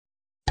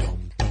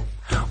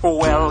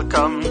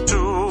Welcome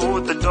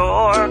to the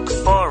Dork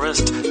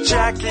Forest.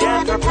 Jackie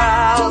and her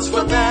pals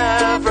will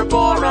never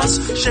bore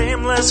us.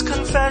 Shameless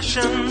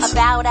confessions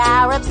about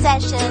our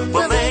obsession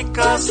will make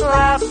us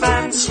laugh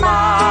and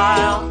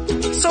smile.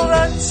 So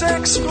let's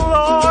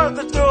explore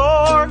the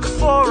Dork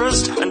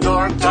Forest and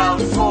dork out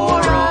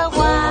for a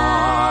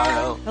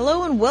while.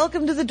 Hello and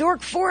welcome to the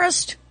Dork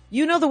Forest.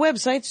 You know the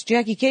websites,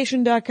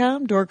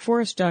 JackieCation.com,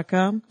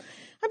 DorkForest.com.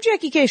 I'm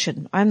Jackie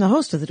Cation. I'm the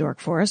host of the Dork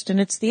Forest, and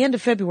it's the end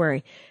of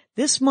February.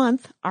 This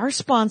month, our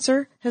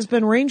sponsor has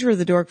been Ranger of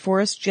the Dork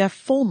Forest, Jeff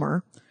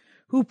Fulmer,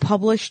 who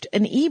published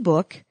an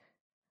ebook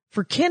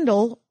for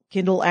Kindle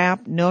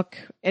app, Nook,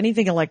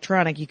 anything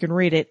electronic. You can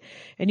read it,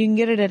 and you can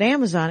get it at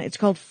Amazon. It's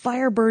called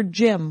Firebird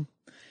Gym,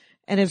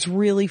 and it's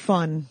really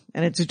fun,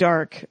 and it's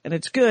dark, and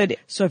it's good.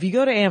 So if you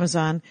go to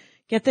Amazon,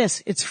 get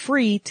this, it's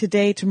free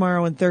today,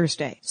 tomorrow, and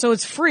Thursday. So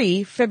it's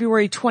free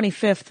February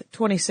 25th,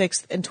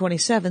 26th, and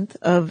 27th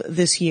of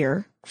this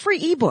year.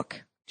 Free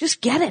ebook. Just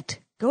get it.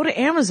 Go to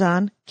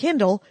Amazon,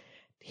 Kindle,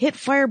 hit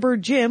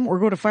Firebird Gym, or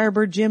go to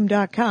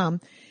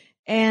firebirdgym.com,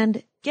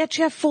 and get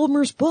Jeff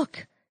Fulmer's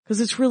book, because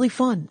it's really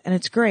fun, and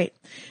it's great.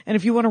 And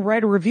if you want to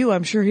write a review,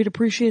 I'm sure he'd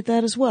appreciate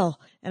that as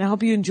well. And I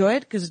hope you enjoy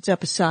it, because it's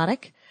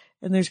episodic,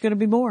 and there's going to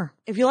be more.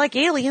 If you like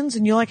aliens,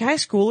 and you like high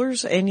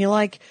schoolers, and you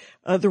like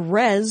the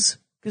res,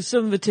 because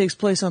some of it takes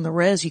place on the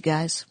res, you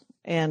guys.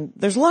 And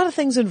there's a lot of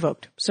things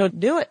invoked, so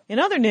do it. In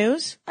other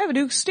news, I have a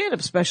new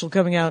stand-up special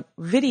coming out,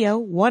 video,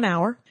 1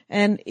 hour,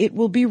 and it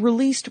will be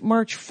released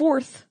March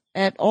 4th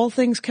at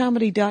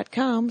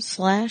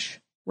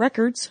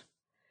allthingscomedy.com/records,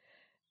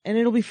 and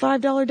it'll be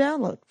 $5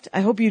 download.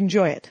 I hope you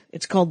enjoy it.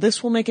 It's called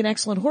This Will Make an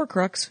Excellent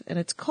Horcrux, and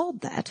it's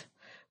called that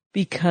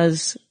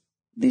because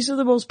these are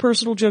the most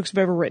personal jokes I've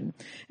ever written,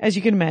 as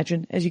you can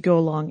imagine, as you go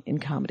along in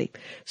comedy.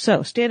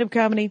 So, stand-up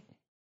comedy,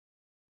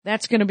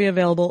 that's going to be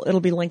available.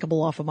 It'll be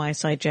linkable off of my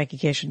site,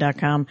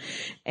 JackieCation.com.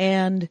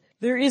 And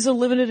there is a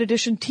limited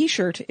edition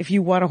t-shirt if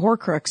you want a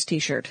Horcrux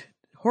t-shirt.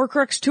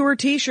 Horcrux Tour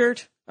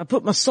t-shirt. I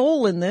put my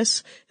soul in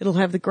this. It'll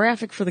have the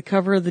graphic for the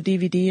cover of the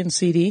DVD and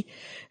CD,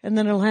 and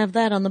then it'll have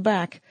that on the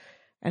back.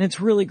 And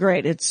it's really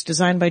great. It's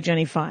designed by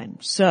Jenny Fine.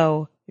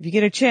 So if you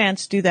get a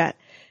chance, do that.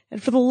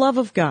 And for the love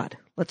of God,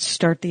 let's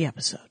start the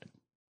episode.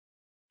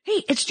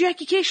 Hey, it's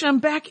Jackie Cation. I'm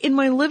back in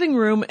my living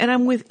room, and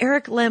I'm with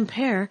Eric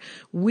Lampaert.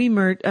 We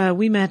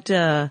met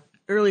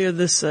earlier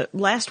this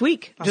last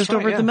week, That's just right,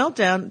 over at yeah. the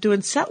Meltdown,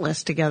 doing set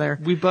list together.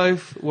 We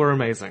both were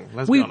amazing,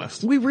 let's be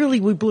honest. We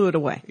blew it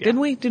away, Yeah. didn't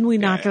we? Didn't we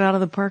knock it out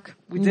of the park?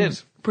 We did.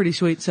 Pretty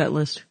sweet set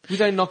list. We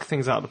don't knock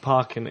things out of the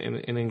park in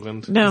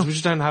England. No. 'Cause we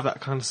just don't have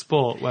that kind of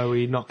sport where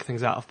we knock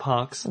things out of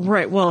parks.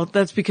 Right. Well,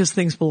 that's because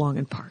things belong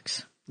in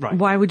parks. Right.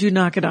 Why would you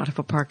knock it out of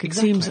a park? It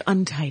Exactly. seems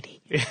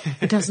untidy.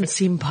 It doesn't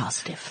seem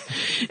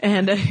positive.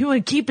 And you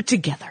want to keep it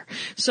together.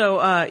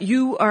 So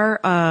you are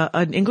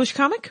an English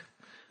comic?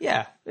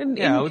 Yeah.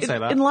 I would say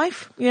that. In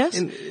life? Yes?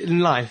 In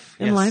life,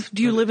 In yes. life.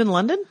 Do you live in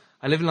London?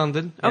 I live in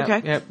London. Yeah,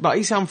 Okay. Yeah, but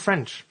you see, I'm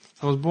French.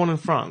 I was born in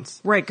France.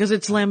 Right, because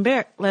it's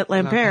Lampaert,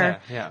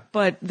 Yeah.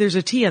 but there's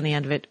a T on the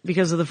end of it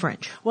because of the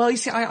French. Well, you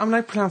see, I'm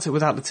going to pronounce it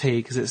without the T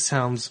because it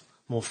sounds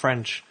more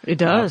French. It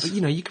does. But,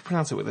 you could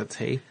pronounce it with a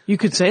T. You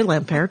could say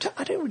Lampaert.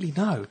 I don't really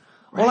know.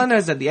 Right. All I know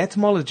is that the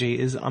etymology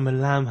is I'm a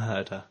lamb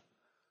herder.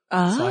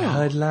 Oh. So I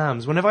herd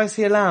lambs. Whenever I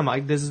see a lamb,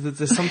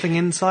 there's something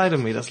inside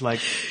of me that's like,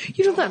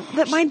 You know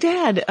that my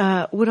dad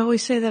would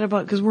always say that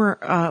about, because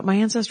my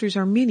ancestry is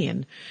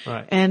Armenian,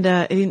 Right.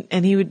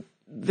 And he would.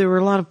 There were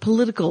a lot of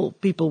political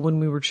people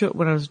when I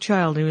was a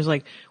child. And he was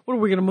like, "What are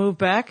we going to move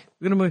back?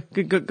 We're going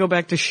to go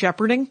back to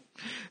shepherding?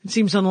 It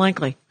seems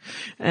unlikely."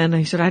 And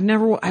he said,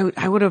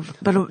 I would have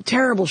been a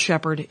terrible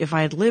shepherd if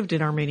I had lived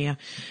in Armenia.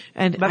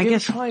 And have I you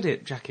guess ever tried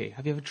it, Jackie?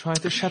 Have you ever tried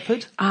the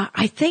shepherd?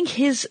 I think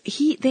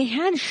they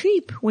had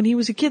sheep when he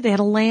was a kid. They had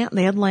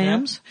had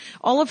lambs.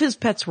 All of his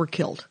pets were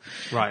killed.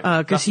 Right.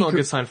 'Cause That's he not a grew-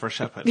 good sign for a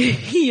shepherd.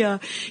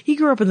 He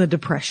grew up in the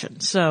Depression,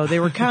 so they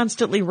were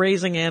constantly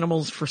raising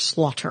animals for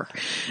slaughter.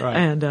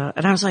 Right. And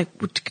I was like,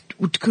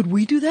 could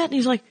we do that? And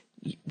he's like,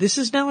 this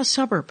is now a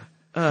suburb.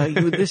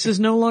 This is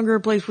no longer a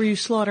place where you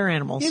slaughter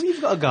animals. Yeah, but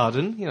you've got a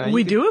garden.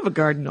 We do have a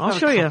garden. I'll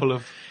show you.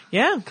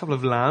 A couple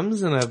of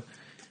lambs and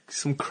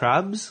some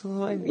crabs.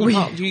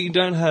 You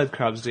don't herd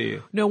crabs, do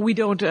you? No, we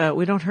don't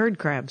herd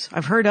crabs.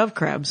 I've heard of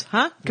crabs.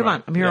 Huh? Come Right.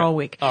 on. I'm here all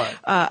week. All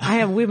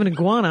right. we have an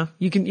iguana.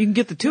 You can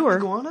get the tour.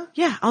 Iguana?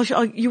 Yeah.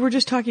 You were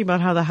just talking about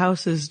how the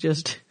house is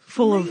just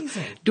full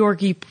Amazing. of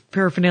dorky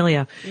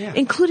paraphernalia, Yeah.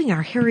 including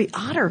our Harry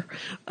Otter,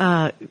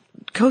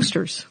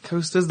 coasters.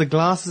 Coasters, the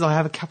glasses. I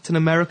have a Captain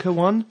America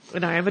one.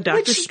 And I have a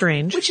Doctor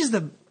Strange. Which is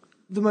the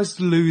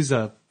most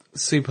loser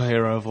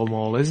superhero of them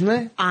all, isn't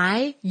it?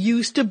 I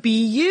used to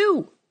be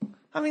you.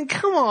 I mean,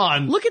 come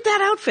on. Look at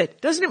that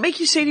outfit. Doesn't it make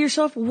you say to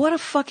yourself, what a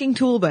fucking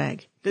tool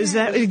bag? Is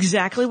that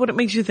exactly what it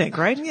makes you think,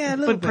 right? Yeah, a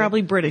little but bit.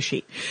 probably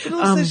Britishy. But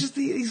also,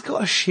 he's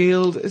got a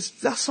shield.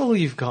 That's all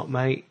you've got,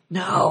 mate.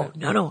 No.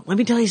 Let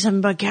me tell you something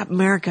about Captain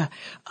America.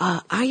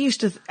 I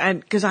used to,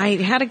 because I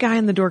had a guy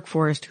in the Dork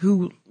Forest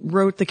who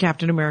wrote the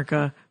Captain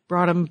America,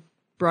 brought him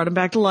brought him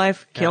back to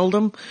life, killed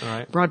him,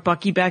 Right. brought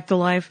Bucky back to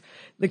life,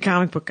 the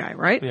comic book guy,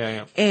 right?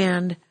 Yeah.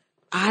 And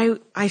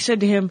I said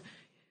to him,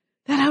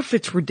 that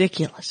outfit's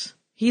ridiculous.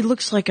 He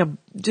looks like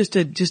just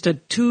a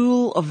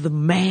tool of the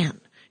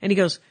man. And he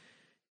goes,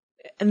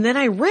 and then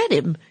I read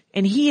him,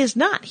 and he is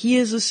not. He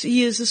is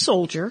a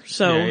soldier.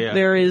 So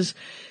there is,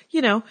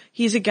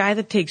 he's a guy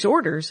that takes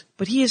orders,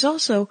 but he is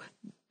also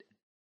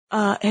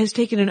has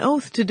taken an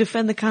oath to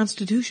defend the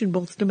Constitution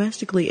both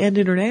domestically and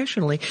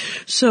internationally.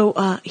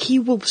 So he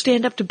will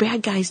stand up to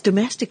bad guys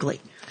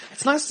domestically.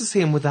 It's nice to see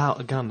him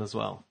without a gun as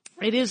well.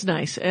 It is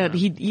nice. And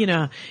he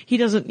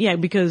doesn't,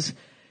 because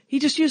he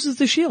just uses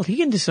the shield. He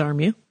can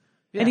disarm you.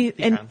 Yeah,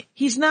 and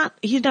he's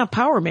not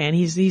Power Man.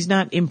 He's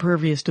not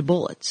impervious to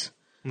bullets.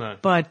 No.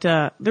 But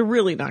they're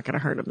really not going to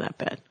hurt him that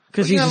bad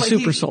because he's a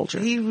super soldier.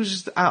 He was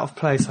just out of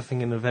place, I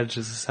think, in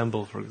Avengers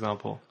Assemble, for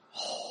example.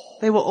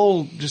 They were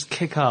all just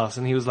kick-ass,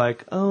 and he was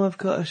like, oh, I've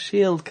got a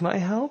shield. Can I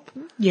help?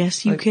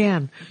 Yes, you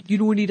can. You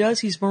know what he does?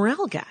 He's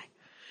morale guy.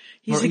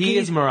 He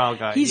is a morale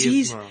guy.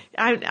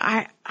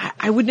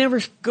 I would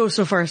never go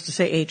so far as to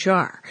say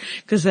HR,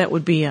 because that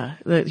would be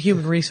the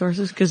human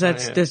resources, because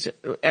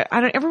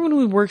everyone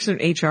who works in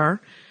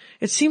HR,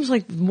 it seems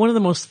like one of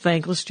the most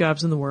thankless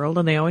jobs in the world,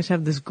 and they always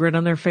have this grin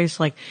on their face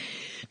like,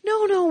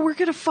 no, we're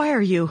gonna fire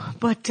you,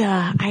 but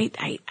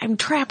I'm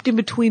trapped in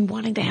between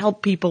wanting to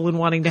help people and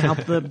wanting to help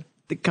the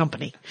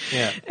company.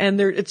 Yeah. And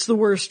it's the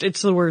worst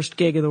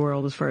gig in the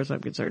world as far as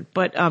I'm concerned.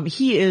 But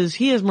he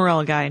is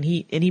morale guy, and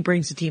he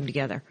brings the team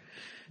together.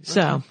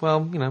 So okay.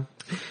 Well,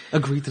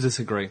 agree to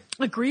disagree.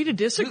 Agree to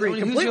disagree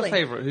completely.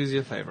 Who's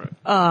your favorite?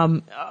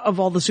 Of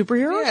all the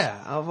superheroes?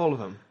 Yeah, of all of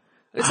them.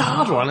 It's a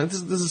hard one.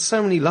 There's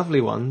so many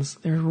lovely ones.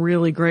 They're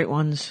really great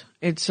ones.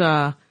 It's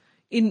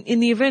in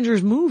the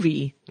Avengers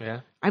movie. Yeah.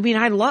 I mean,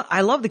 I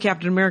love the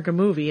Captain America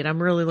movie, and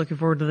I'm really looking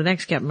forward to the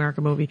next Captain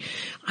America movie.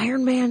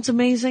 Iron Man's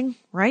amazing,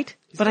 right?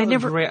 But I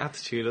never. Great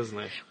attitude, isn't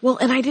he? Well,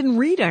 and I didn't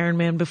read Iron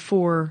Man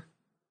before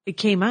it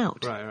came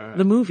out. Right.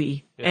 The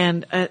movie, yeah.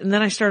 and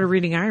then I started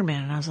reading Iron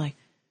Man, and I was like,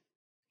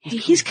 hey,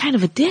 he's kind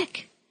of a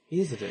dick.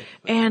 He is a dick.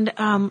 And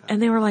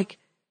they were like,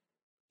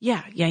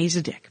 yeah, he's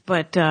a dick,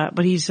 but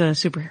he's a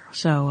superhero,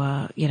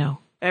 so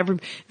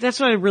that's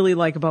what I really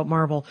like about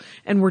Marvel.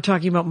 And we're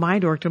talking about my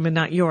dorkdom and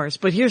not yours.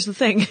 But here's the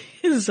thing: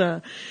 is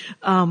that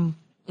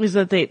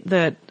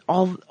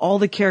all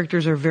the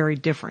characters are very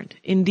different.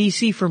 In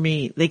DC, for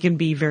me, they can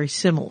be very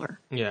similar.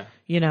 Yeah.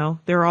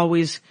 They're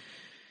always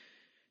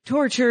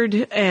tortured,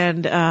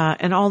 and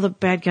all the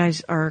bad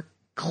guys are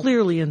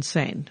clearly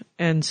insane.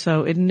 And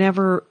so it's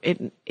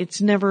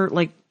never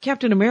like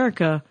Captain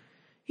America.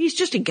 He's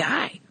just a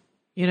guy.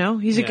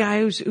 He's a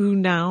guy who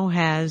now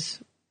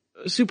has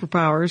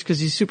superpowers because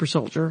he's a super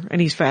soldier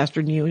and he's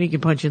faster than you and he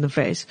can punch you in the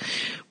face.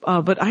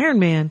 But Iron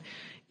Man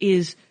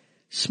is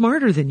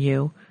smarter than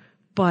you,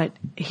 but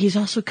he's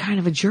also kind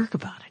of a jerk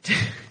about it.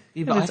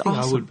 Yeah, but I think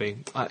awesome. I would be.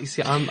 You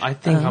see,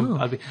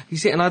 I'd be. You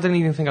see, and I don't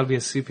even think I'd be a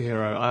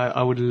superhero.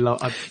 I would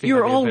love.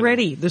 You're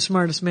already the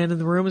smartest man in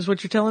the room, is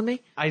what you're telling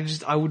me. I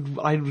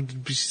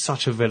would be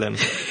such a villain.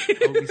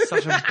 I would be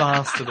such a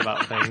bastard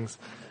about things,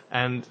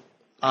 and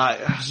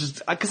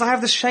because I have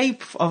the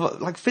shape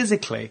of, like,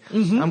 physically,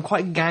 I'm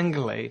quite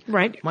gangly.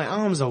 Right. My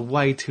arms are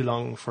way too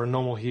long for a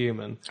normal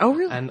human. Oh,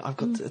 really? And I've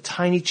got a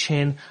tiny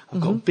chin. I've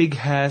got big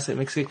hair, so it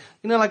makes it,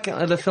 like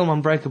the film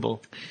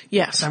Unbreakable.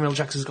 Yes. Samuel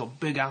Jackson's got a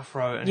big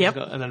afro, and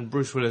and then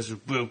Bruce Willis is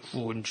big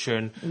and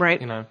chin. Right.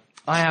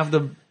 I have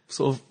the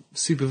sort of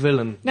super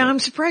villain. Now, I'm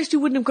surprised you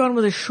wouldn't have gone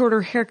with a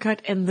shorter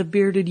haircut and the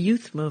bearded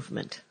youth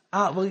movement.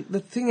 Well, the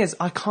thing is,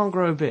 I can't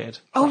grow a beard.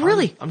 Oh,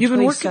 really? I'm You've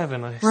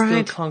 27. Been I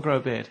still can't grow a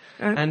beard.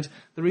 Right. And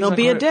the reason there'll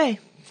be a day.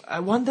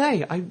 One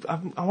day, I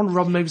want to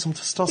rub maybe some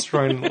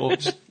testosterone or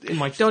just in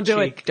my Don't cheek.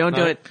 do it. Don't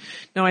do it.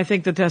 No, I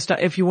think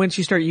the once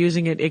you start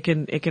using it, it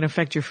can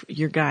affect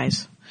your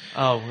guys.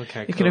 Oh,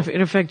 okay. It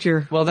can affect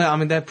your. Well,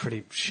 they're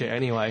pretty shit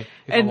anyway.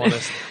 If I'm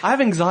honest, I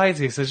have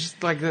anxiety, so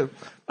just like the.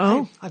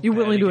 Oh, you're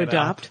willing to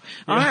adopt?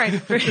 Yeah. All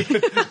right.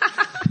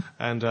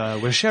 And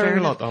we're sharing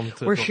a lot on.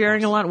 We're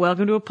sharing a lot.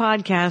 Welcome to a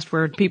podcast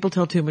where people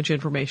tell too much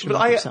information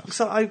about themselves.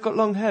 So I've got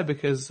long hair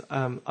because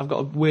I've got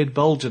a weird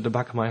bulge at the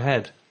back of my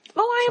head.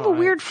 Oh, I have a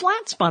weird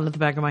flat spot at the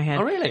back of my head.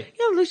 Oh, really?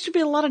 Yeah, there used to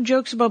be a lot of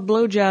jokes about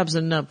blowjobs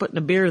and putting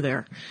a beer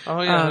there.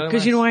 Oh, yeah.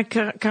 Because you know why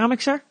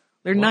comics are?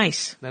 They're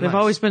nice. They've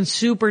always been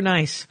super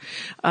nice.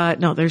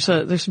 No, there's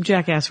some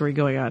jackassery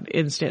going on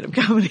in stand-up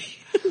comedy.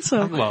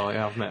 So, well,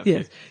 yeah, I've met a few.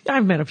 Yeah,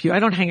 I've met a few. I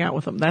don't hang out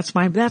with them. That's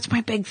my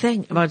big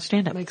thing about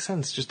stand-up. That makes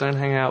sense. Just don't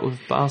hang out with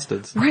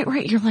bastards.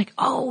 Right. You're like,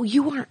 oh,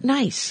 you aren't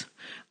nice.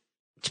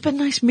 It's been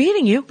nice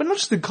meeting you. But not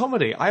just in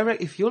comedy.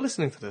 If you're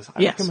listening to this,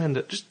 I recommend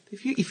it. Just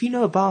if you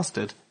know a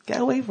bastard, get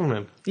away from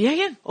him.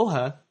 Yeah. Or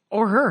her.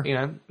 Or her.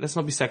 Let's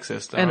not be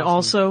sexist. And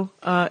also,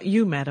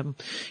 you, madam.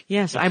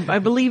 Yes, I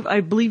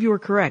believe you were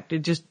correct. It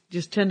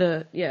just tend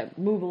to,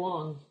 move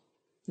along.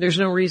 There's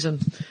no reason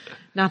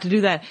not to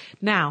do that.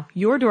 Now,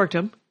 your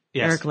dorkdom,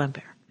 Eric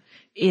Lampaert,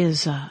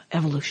 is,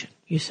 evolution,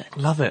 you said.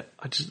 Love it.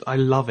 I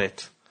love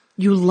it.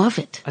 You love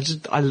it.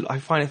 I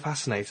find it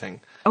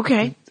fascinating.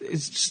 Okay.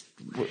 It's just.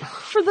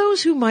 For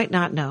those who might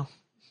not know,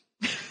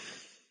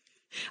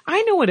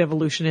 I know what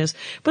evolution is,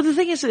 but the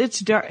thing is, it's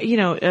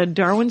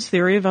Darwin's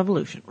theory of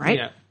evolution,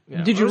 right?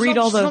 Yeah. Did you read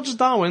all It's not just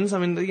Darwin's. I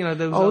mean,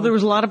 there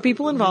was a lot of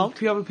people involved. A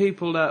few other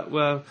people that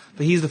were,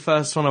 but he's the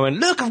first one I went,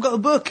 look, I've got a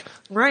book.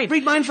 Right.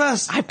 Read mine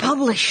first. I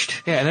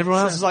published. Yeah, and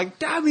everyone else is like,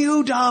 damn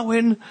you,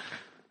 Darwin.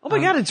 Oh my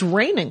God, it's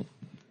raining.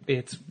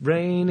 It's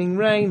raining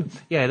rain.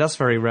 Yeah, that's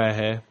very rare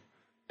here.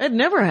 It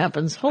never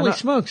happens. Holy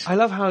smokes. I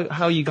love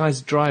how you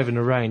guys drive in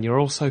the rain. You're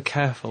all so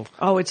careful.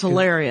 Oh, it's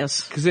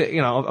hilarious. Because,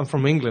 I'm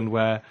from England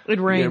where it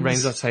rains. It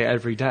rains, I'd say,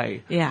 every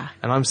day. Yeah.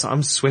 And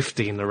I'm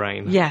swifty in the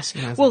rain. Yes.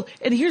 Well,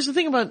 and here's the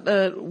thing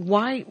about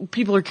why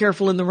people are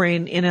careful in the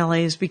rain in LA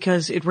is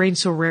because it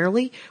rains so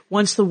rarely.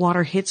 Once the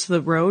water hits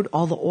the road,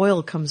 all the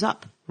oil comes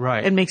up.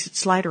 Right. And makes it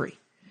slidery.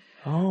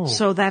 Oh.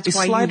 So that's is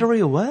why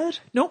slidery a word?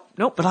 Nope.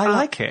 But I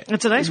like it.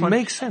 It's a nice one. It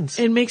makes sense.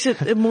 It makes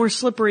it more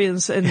slippery and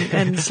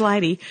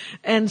slidey.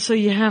 And so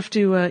you have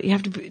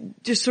to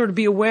just sort of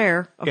be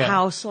aware of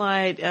how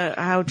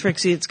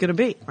tricksy it's going to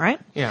be,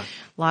 right? Yeah.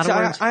 A lot of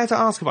words. I had to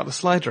ask about the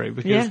slidery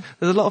because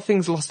there's a lot of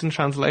things lost in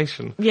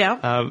translation.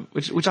 Yeah.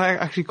 Which I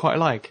actually quite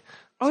like.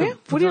 Oh, so, yeah?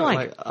 What do you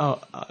like?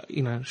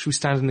 Should we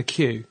stand in the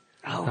queue?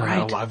 Oh,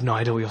 right. I have no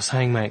idea what you're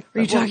saying, mate.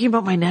 Are you talking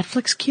about my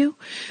Netflix queue?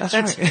 That's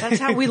right. That's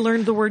how we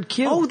learned the word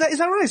queue. Oh, is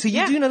that right? So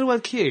you do know the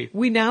word queue?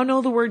 We now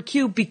know the word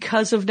queue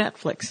because of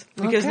Netflix.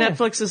 Because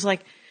Netflix is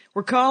like,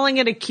 we're calling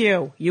it a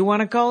queue. You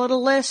want to call it a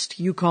list?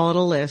 You call it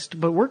a list.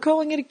 But we're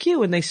calling it a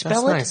queue, and they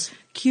spell it nice.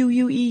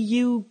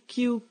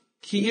 Q-U-E-U-Q.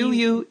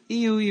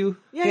 Q-U-U-E-U-U.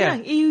 Yeah,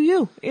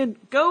 E-U-U.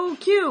 Go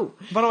Q.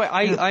 By the way,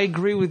 I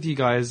agree with you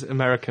guys,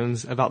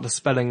 Americans, about the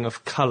spelling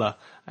of colour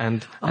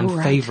and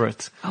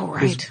favourite. Oh,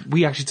 right. Because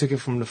we actually took it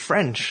from the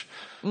French.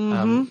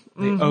 The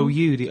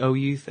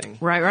OU thing.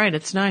 Right.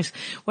 It's nice.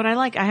 What I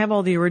like, I have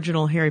all the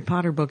original Harry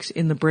Potter books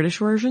in the British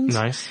versions.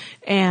 Nice.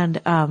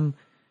 And,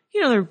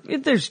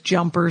 there's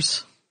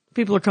jumpers.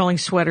 People are calling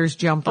sweaters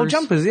jumpers. Oh,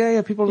 jumpers.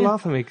 Yeah. People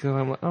laugh at me because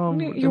I'm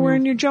like, you're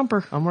wearing your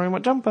jumper. I'm wearing my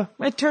jumper.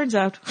 It turns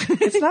out.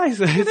 It's nice.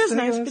 It is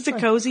nice. It's a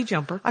cozy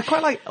jumper. I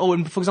quite like,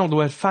 and for example, the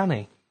word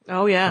fanny.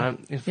 Oh yeah.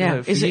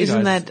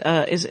 Isn't that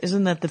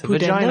the pudendum?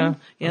 Vagina.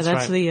 Yeah,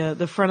 that's right.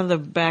 The front of the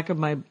back of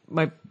my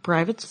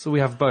privates. So we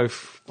have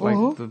both,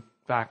 the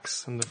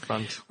backs and the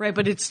front. Right,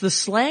 but it's the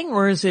slang,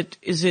 or is it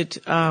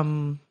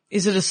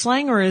a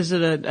slang, or is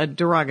it a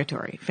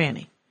derogatory,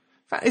 fanny?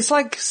 It's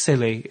like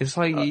silly. It's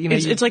like,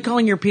 it's like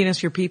calling your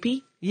penis your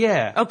pee-pee?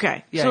 Yeah.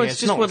 Okay. Yeah, so it's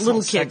just what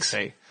little kids.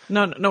 Sexy.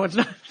 No, it's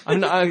not.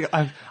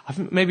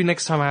 I've maybe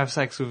next time I have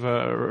sex with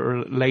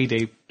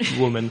a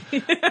woman.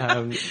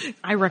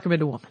 I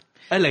recommend a woman.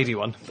 A lady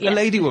one. Yes. A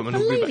lady woman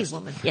would be best. A lady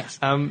woman, yes.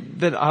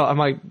 Then I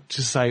might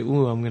just say,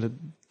 ooh, I'm going to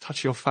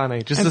touch your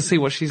fanny, just to see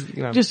what she's,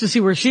 just to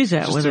see where she's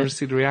at with it. Just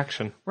to see the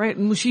reaction. Right,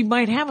 and she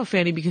might have a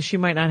fanny because she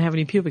might not have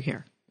any pubic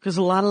hair. Because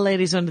a lot of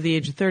ladies under the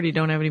age of 30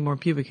 don't have any more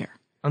pubic hair.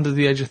 Under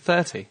the age of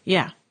 30?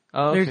 Yeah.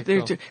 Oh, okay,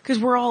 because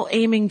we're all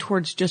aiming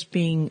towards just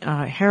being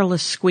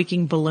hairless,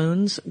 squeaking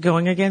balloons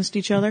going against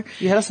each other.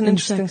 Yeah, that's an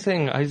interesting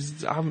thing.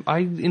 I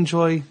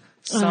enjoy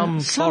some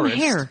forest.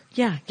 Hair.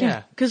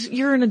 Yeah. Because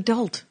you're an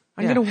adult.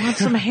 I'm going to want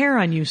some hair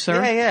on you,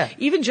 sir. Yeah.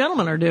 Even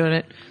gentlemen are doing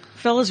it.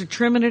 Fellas are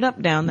trimming it up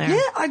down there.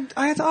 Yeah,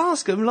 I had to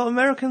ask them. A lot of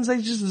Americans,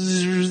 they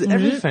just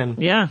everything.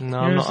 Yeah. No,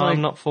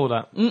 I'm not for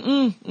that. I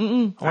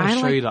want to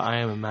show you that I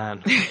am a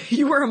man.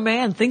 You are a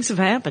man. Things have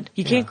happened.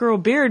 You can't grow a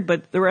beard,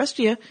 but the rest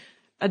of you,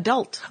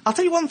 adult. I'll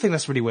tell you one thing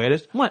that's really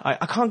weird. What?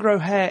 I can't grow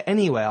hair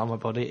anywhere on my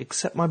body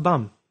except my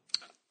bum.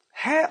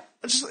 Hair,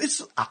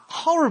 it's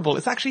horrible.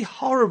 It's actually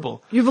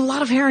horrible. You have a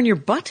lot of hair on your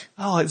butt?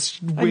 Oh,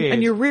 it's weird.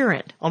 On your rear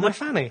end? On my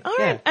fanny. All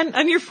right. And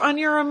on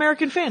your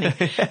American fanny.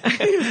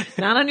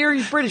 Not on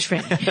your British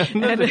fanny.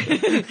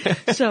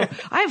 So,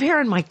 I have hair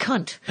on my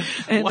cunt.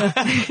 And,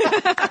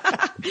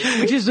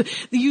 which is,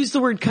 they use the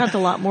word cunt a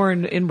lot more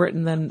in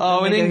Britain than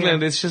in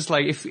England, it's just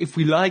like, if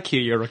we like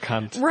you, you're a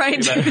cunt.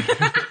 Right.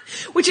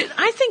 Which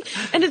I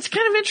think, and it's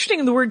kind of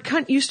interesting, the word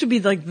cunt used to be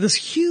like this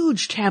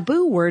huge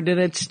taboo word, and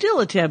it's still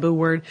a taboo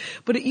word,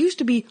 but it used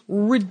to be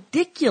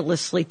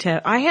ridiculously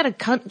I had a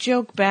cunt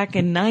joke back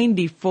in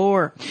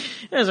 94.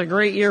 It was a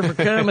great year for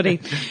comedy.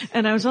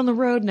 And I was on the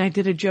road and I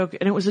did a joke,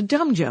 and it was a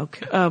dumb joke.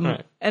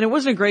 Right. And it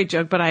wasn't a great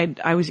joke, but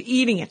I was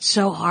eating it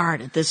so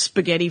hard at this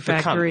spaghetti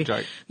factory. The cunt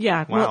joke.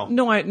 Yeah. Wow. Well,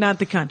 no, not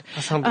the cunt.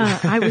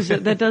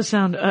 That does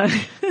sound,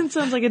 it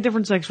sounds like a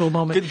different sexual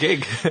moment. Good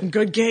gig.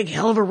 Good gig.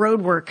 Hell of a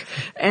road work.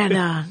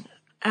 And,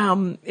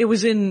 it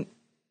was in,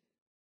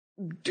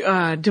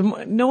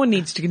 no one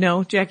needs to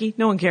know, Jackie.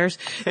 No one cares.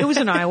 It was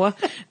in Iowa.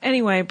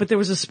 Anyway, but there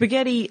was a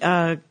spaghetti,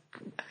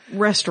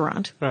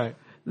 restaurant. Right.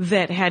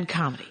 That had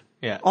comedy.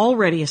 Yeah.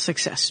 Already a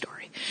success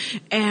story.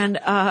 And,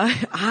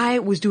 I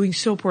was doing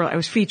so poorly. I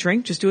was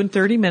featuring, just doing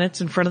 30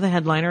 minutes in front of the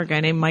headliner, a guy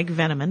named Mike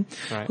Veneman,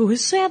 who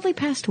has sadly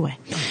passed away.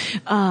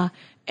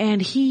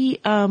 And he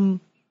narked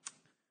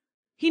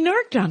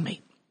on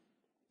me.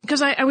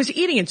 Because I was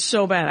eating it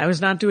so bad. I was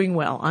not doing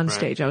well on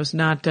stage. I was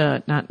not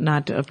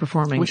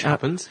performing. Which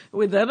happens.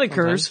 That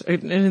occurs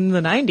in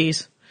the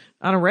 90s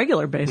on a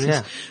regular basis.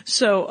 Yeah.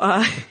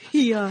 So,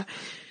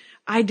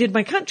 I did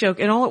my cunt joke,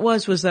 and all it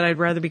was that I'd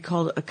rather be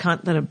called a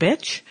cunt than a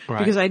bitch, Right.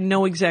 because I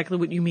know exactly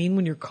what you mean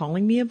when you're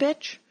calling me a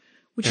bitch,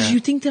 which is you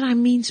think that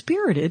I'm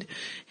mean-spirited,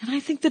 and I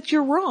think that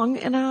you're wrong,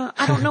 and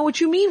I don't know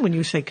what you mean when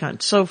you say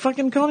cunt, so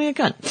fucking call me a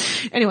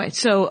cunt. Anyway,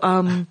 so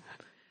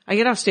I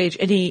get off stage,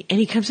 and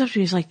he comes up to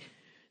me, he's like,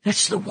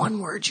 that's the one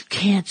word you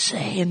can't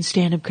say in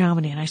stand-up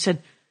comedy, and I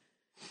said,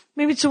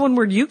 maybe it's the one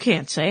word you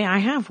can't say. I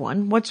have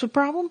one. What's the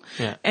problem?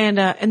 Yeah. And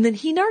then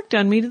he narked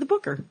on me to the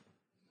booker.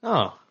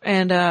 Oh.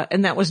 And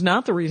that was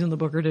not the reason the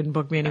booker didn't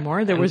book me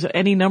anymore. There was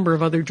any number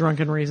of other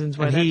drunken reasons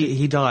why And that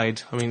he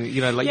died. I mean,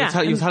 you know, like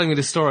Yeah, you were telling me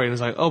this story and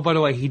it's like, oh, by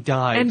the way, he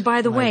died. And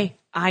by the way,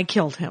 I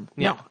killed him.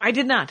 Yeah. No, I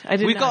did not.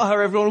 We got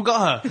her, everyone. We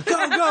got her.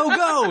 Go, go,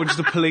 go. And just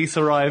the police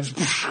arrives.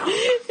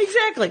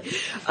 Exactly.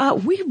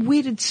 We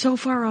waded so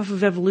far off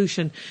of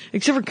evolution,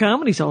 except for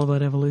comedy's all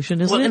about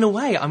evolution, isn't Well, it? in a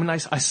way, I mean, I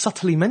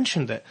subtly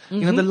mentioned it.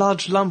 You know, the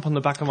large lump on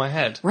the back of my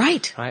head.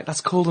 Right. Right?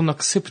 That's called an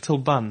occipital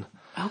bun.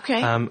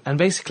 Okay. And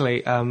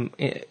basically, you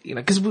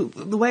know, because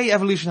the way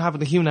evolution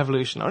happened, the human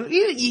evolution,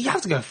 you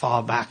have to go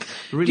far back.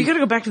 Really, You gotta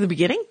go back to the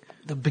beginning?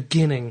 the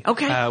beginning.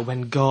 Okay.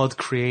 When God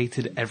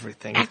created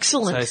everything.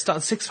 Excellent. So it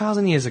started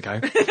 6,000 years ago.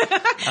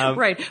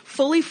 Right.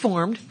 Fully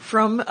formed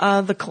from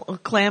the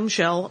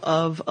clamshell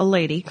of a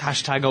lady.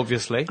 Hashtag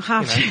obviously.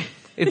 Hashtag.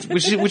 You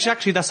know. Which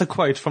actually, that's a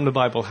quote from the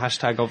Bible.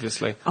 Hashtag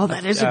obviously. Oh,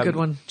 that is a good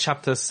one.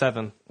 Chapter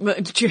 7.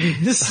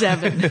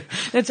 7.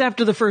 That's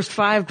after the first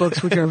 5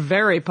 books, which are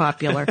very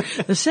popular.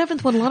 The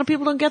 7th one, a lot of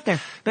people don't get there.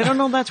 They don't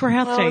know that's where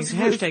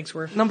hashtags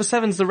were. Number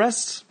 7's the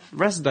rest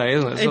day,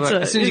 isn't it? So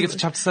as soon as you get to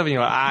chapter 7,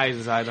 you're like,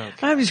 I don't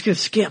care. I'm just gonna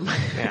skim,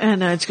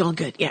 and it's going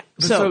good. Yeah.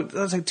 So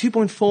that's like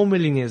 2.4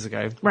 million years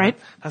ago. Right.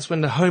 That's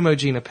when the Homo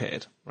gene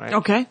appeared. Right.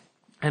 Okay.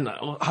 And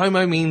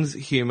homo means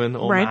human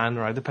or Right. man,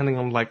 right? Depending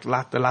on like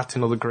the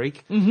Latin or the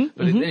Greek. Mm-hmm,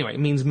 but anyway, it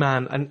means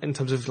man in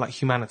terms of like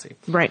humanity.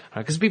 Right.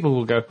 Because people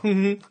will go,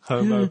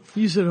 homo.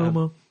 You said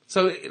homo.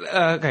 So,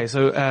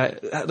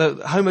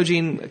 the Homo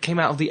gene came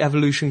out of the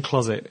evolution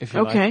closet, if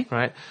you Okay. like,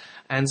 right?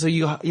 And so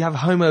you have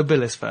Homo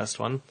habilis first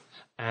one,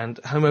 and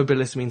Homo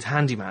habilis means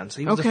handyman. So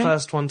he was the Okay.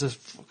 first one to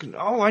fucking,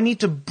 I need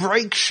to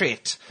break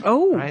shit.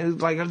 Oh. Right?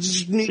 Like, I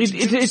just need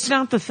to do It's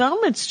not the thumb.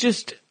 It's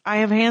just I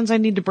have hands. I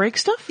need to break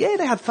stuff. Yeah,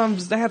 they had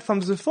thumbs. They had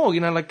thumbs before, you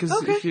know, like because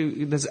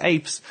Okay. there's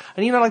apes,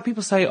 and you know, like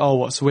people say,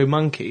 so we're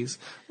monkeys.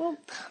 Well,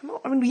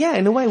 I mean, yeah,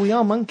 in a way, we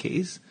are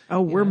monkeys.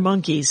 Oh, we're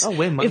monkeys. Oh,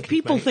 we're monkeys, If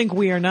people mate. think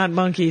we are not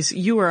monkeys,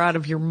 you are out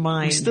of your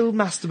mind. We still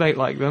masturbate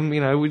like them, you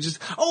know. We just.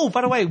 Oh,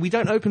 by the way, we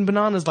don't open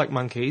bananas like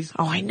monkeys.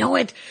 Oh, I know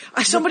it.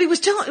 Somebody was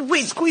telling.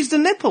 Wait, Squeeze the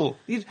nipple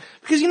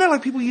because you know,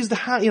 like people use the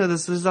hand. You know,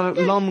 there's that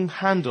long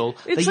handle.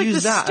 It's they like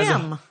use the that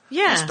stem. As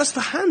Yeah. that's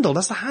the handle.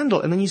 That's the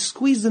handle, and then you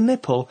squeeze the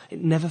nipple.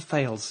 It never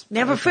fails.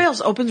 Never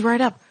fails. Opens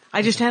right up.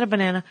 I just had a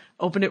banana.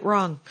 Opened it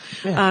wrong.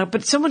 Yeah.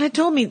 But someone had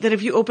told me that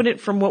if you open it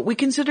from what we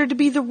consider to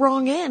be the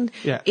wrong end,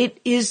 Yeah. it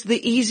is the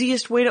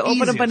easiest way to open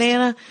a Easiest.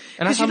 banana.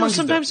 And that's Because, how monkeys do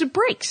sometimes it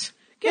breaks.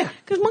 Yeah.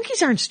 Because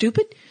monkeys aren't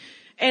stupid.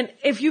 And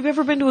if you've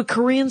ever been to a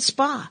Korean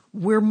spa,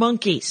 we're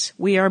monkeys.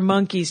 We are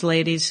monkeys,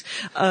 ladies.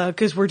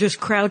 Cause we're just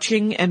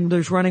crouching and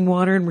there's running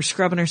water and we're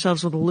scrubbing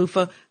ourselves with a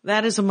loofah.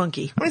 That is a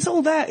monkey. I mean, it's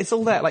all there. It's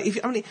all there. Like,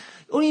 all you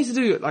need to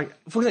do, like,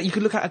 for example, you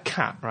could look at a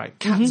cat, right?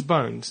 Cat's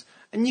bones.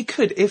 And you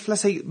could, if, let's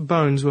say,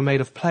 bones were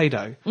made of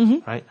Play-Doh,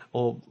 right?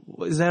 Or,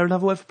 is there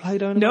another word for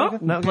Play-Doh in America?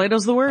 No,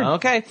 Play-Doh's the word.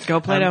 Okay. Go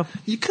Play-Doh.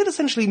 You could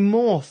essentially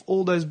morph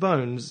all those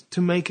bones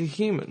to make a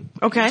human.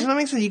 Okay. Does that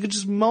make sense? You could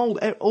just mold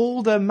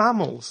all the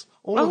mammals.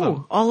 All of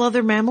them. All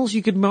other mammals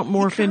you could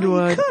morph into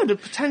a... You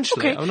could,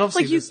 potentially. Okay, I mean,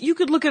 obviously like there's- you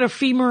could look at a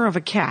femur of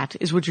a cat,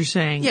 is what you're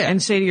saying, Yeah.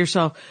 and say to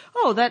yourself,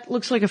 oh, that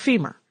looks like a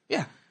femur,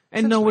 Yeah.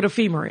 and know what a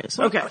femur is.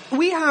 Okay.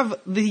 We have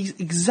the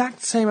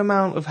exact same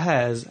amount of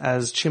hairs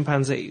as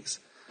chimpanzees.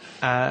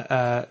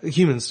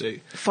 Humans do.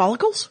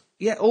 Follicles?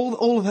 Yeah,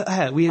 all of the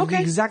hair. We have the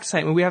Okay. exact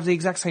same, and we have the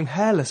exact same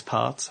hairless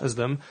parts as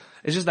them.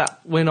 It's just that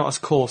we're not as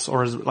coarse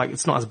or as, like,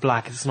 it's not as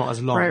black, it's not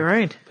as long.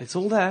 Right. But it's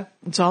all there.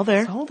 It's all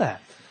there. It's all there.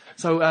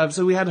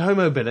 So we had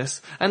Homo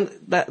habilis, and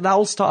that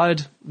all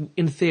started,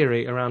 in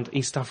theory, around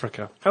East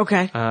Africa.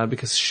 Okay.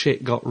 Because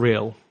shit got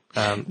real.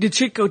 Did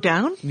shit go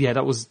down? Yeah,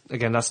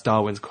 that's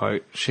Darwin's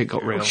quote. Shit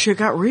got real. Shit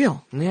got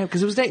real. Yeah,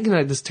 because it was,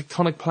 there's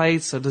tectonic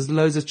plates, so there's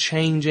loads of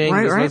changing,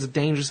 Right, there's right. loads of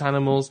dangerous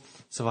animals,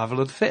 survival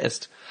of the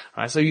fittest.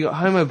 Right, so you got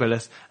Homo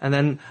habilis, and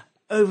then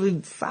over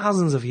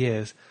thousands of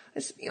years,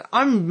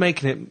 I'm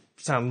making it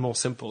sound more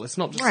simple. It's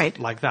not just Right.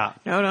 like that.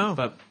 No.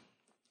 But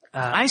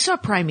I saw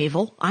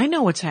Primeval. I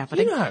know what's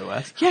happening. you know how it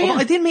works. Yeah, Although yeah.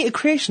 I did meet a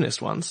creationist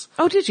once.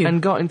 Oh, did you?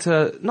 And got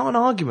into, not an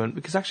argument,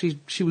 because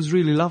actually she was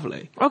really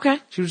lovely. Okay.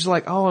 She was just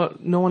like,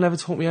 no one ever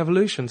taught me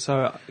evolution,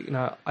 so,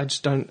 I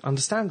just don't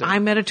understand it. I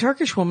met a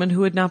Turkish woman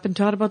who had not been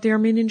taught about the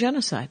Armenian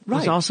genocide. Was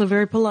Right. also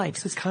very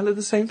polite. It's kind of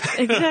the same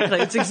thing. Exactly.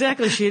 It's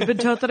exactly. She had been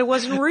taught that it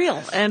wasn't real.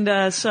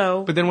 And,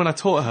 so. But then when I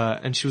taught her,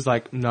 and she was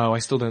like, no, I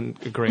still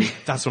don't agree,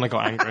 that's when I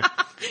got angry.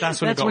 That's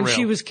when it got real.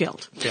 she was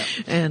killed. Yeah.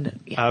 And,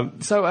 yeah.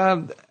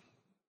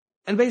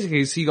 And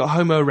basically, so you got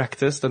Homo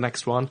erectus, the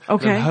next one.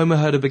 Okay. And then Homo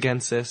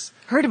heidelbergensis.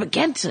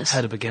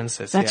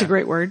 Heidelbergensis. That's a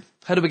great word.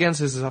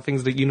 Heidelbergensis is, I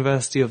think, the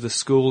university of the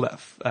school that,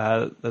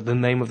 the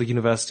name of the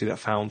university that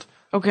found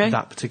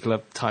that particular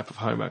type of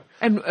Homo.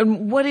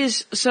 And what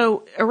is,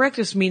 so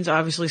erectus means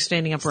obviously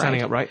standing upright.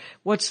 Standing upright.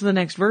 What's the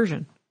next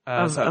version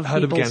of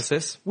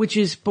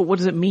Heidelbergensis. But what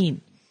does it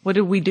mean? What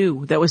did we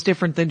do that was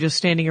different than just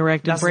standing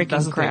erect and breaking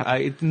that's the crap?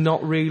 thing. It's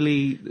not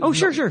really.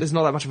 Sure. There's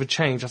not that much of a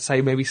change. I'd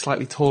say maybe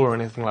slightly taller or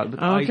anything like that.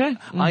 But Okay.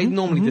 I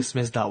normally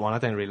dismiss that one. I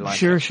don't really like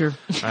Sure, it. sure.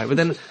 Right, but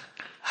then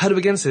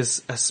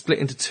Heidelbergensis split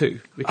into two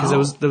because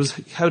there was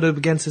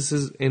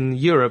Heidelbergensis in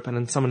Europe and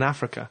then some in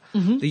Africa.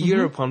 The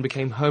Europe one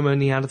became Homo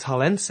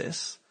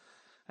neanderthalensis,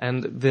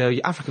 and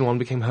the African one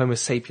became Homo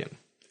sapien,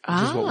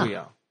 which is what we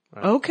are.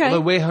 Right? Okay.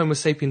 Although we're Homo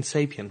sapien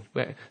sapien.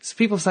 So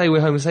people say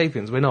we're Homo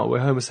sapiens. We're not. We're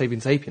Homo sapien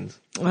sapiens.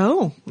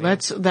 Oh,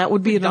 that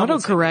would be an Double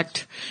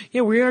autocorrect.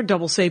 Yeah, we are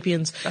double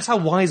sapiens. That's how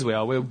wise we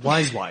are. We're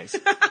wise. We're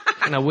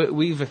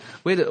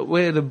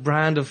the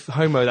brand of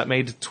Homo that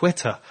made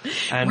Twitter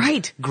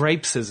and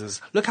grape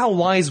scissors. Look how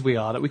wise we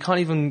are that we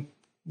can't even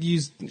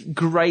use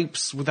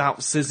grapes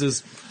without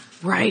scissors.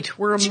 Right,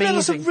 we're amazing. Do you know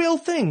that's a real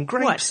thing?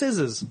 Grape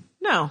scissors.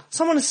 No.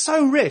 Someone is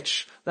so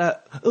rich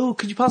that,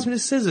 could you pass me the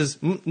scissors?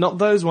 Not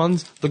those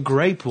ones, the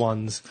grape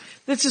ones.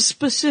 That's a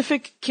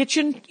specific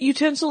kitchen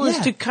utensil is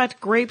to cut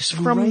grapes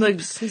from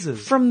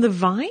scissors. from the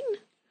vine?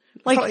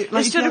 Like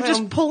instead of you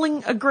just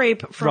pulling a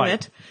grape from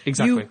it,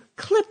 exactly. you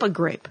clip a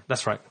grape.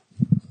 That's right.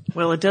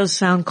 Well, it does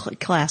sound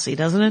classy,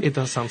 doesn't it? It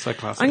does sound so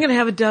classy. I'm going to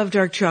have a Dove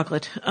dark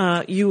chocolate.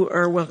 You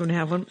are welcome to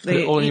have one. Put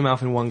it all in your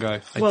mouth in one go.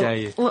 I dare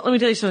you. Well, let me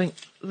tell you something.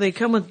 They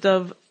come with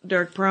Dove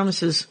dark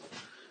promises.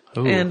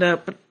 Ooh. And,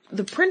 but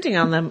the printing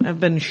on them have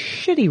been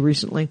shitty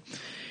recently.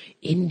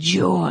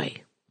 Enjoy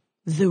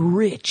the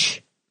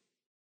rich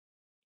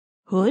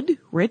hood?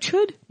 Rich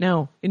hood?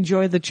 No.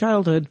 Enjoy the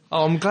childhood.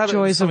 Oh, I'm glad Joys it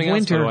was something of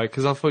else, winter. by the way,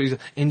 because I thought you said,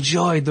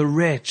 enjoy the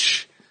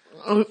rich.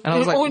 And I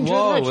was like, enjoy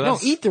whoa, the rich. No,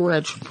 eat the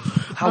rich.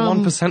 How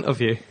 1%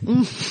 of you?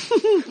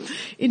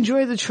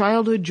 Enjoy the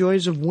childhood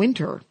joys of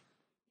winter.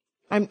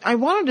 I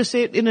wanted to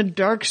say it in a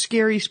dark,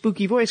 scary,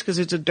 spooky voice because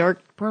it's a dark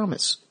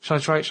promise. Shall I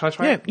try it?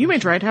 Yeah, you may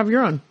try it. Have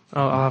your own.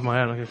 Oh, I'll have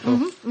my own. Okay,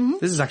 cool.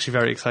 This is actually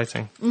very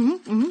exciting.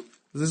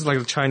 This is like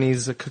the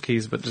Chinese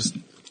cookies, but just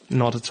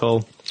not at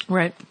all.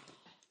 Right.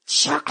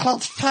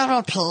 Chocolate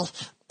therapy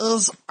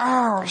is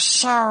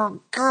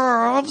so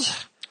good.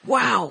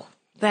 Wow.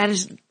 That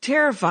is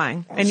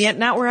terrifying. And yet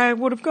not where I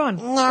would have gone.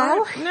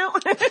 No. No.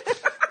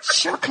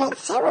 Chocolate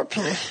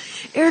therapy.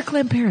 Eric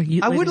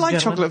Lampaert. I would like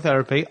chocolate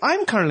therapy.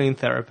 I'm currently in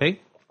therapy.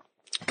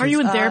 Are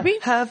you in therapy?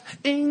 I have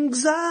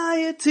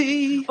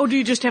anxiety. Oh, do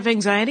you just have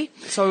anxiety?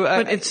 So,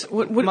 but it's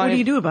what do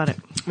you do about it?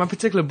 My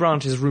particular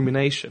branch is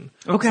rumination.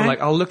 Okay. So,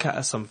 like, I'll look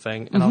at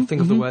something and I'll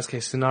think of the worst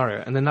case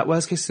scenario, and then that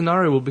worst case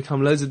scenario will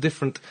become loads of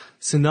different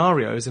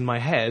scenarios in my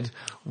head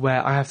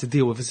where I have to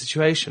deal with a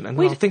situation, and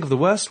then I'll think of the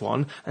worst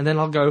one, and then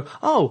I'll go,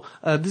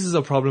 this is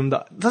a problem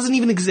that doesn't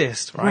even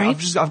exist. Right?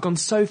 I've gone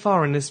so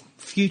far in this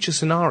future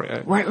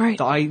scenario. Right.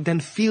 That I then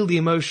feel the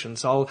emotion.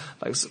 So I'll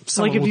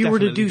like if you were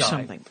to do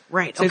something.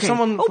 Right. So okay. if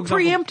someone, for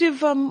example,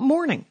 preemptive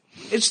mourning.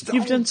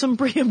 You've done some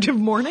preemptive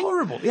mourning?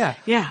 Horrible, yeah.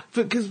 Yeah.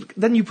 Because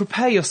then you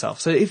prepare yourself.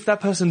 So if that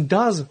person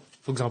does,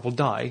 for example,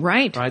 die,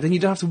 right, then you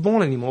don't have to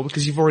mourn anymore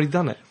because you've already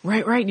done it.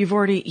 Right. You've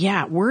already,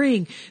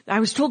 worrying.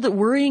 I was told that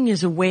worrying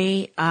is a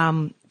way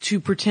to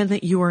pretend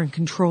that you are in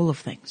control of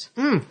things.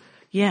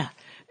 Yeah.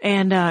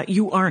 And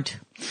you aren't.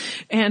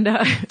 And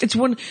it's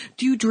one.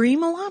 Do you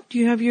dream a lot? Do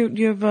you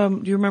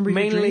remember your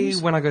dreams? Mainly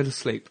when I go to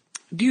sleep.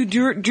 Do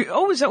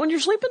is that when you're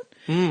sleeping?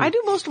 I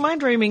do most of my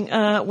dreaming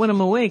when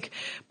I'm awake,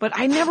 but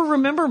I never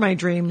remember my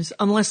dreams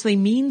unless they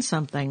mean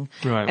something.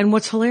 Right. And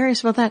what's hilarious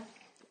about that,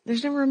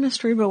 there's never a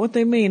mystery about what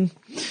they mean.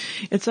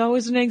 It's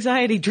always an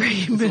anxiety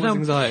dream. It's always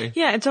anxiety.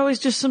 Yeah, it's always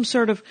just some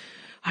sort of,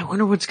 I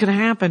wonder what's going to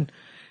happen.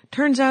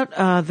 Turns out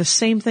the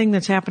same thing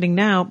that's happening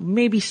now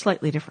may be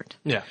slightly different.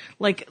 Yeah.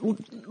 Like,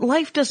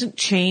 life doesn't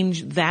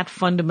change that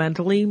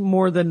fundamentally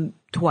more than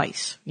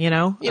twice, you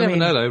know? You never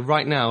know, though.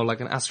 Right now, like,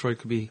 an asteroid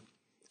could be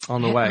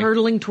on the way.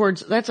 Hurtling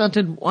towards, that's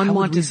unwanted. How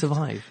would we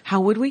survive?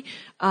 How would we?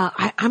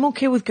 I'm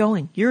okay with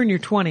going. You're in your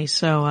 20s,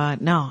 so,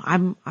 no,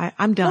 I'm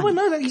done. Oh, well,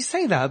 no, you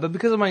say that, but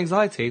because of my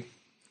anxiety,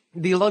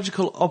 the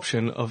logical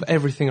option of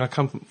everything I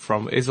come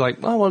from is like,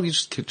 oh, well, you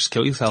just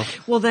kill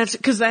yourself. Well, that's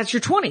your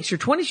 20s. Your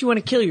 20s, you want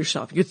to kill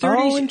yourself. Your 30s,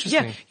 oh,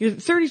 interesting. Yeah, your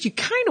 30s, you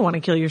kind of want to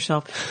kill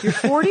yourself. Your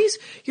 40s,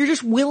 you're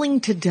just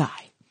willing to die.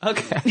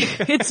 Okay.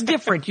 It's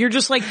different. You're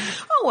just like,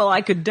 oh, well,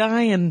 I could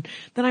die and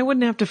then I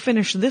wouldn't have to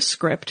finish this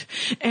script.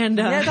 And,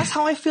 yeah, that's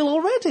how I feel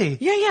already.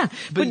 Yeah.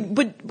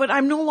 But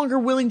I'm no longer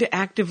willing to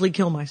actively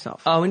kill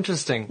myself. Oh,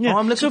 interesting. Yeah. Oh,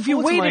 I'm looking so if you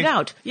wait it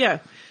out, yeah.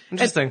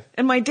 Interesting.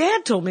 And my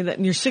dad told me that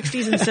in your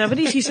 60s and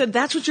 70s, he said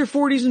that's what your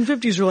 40s and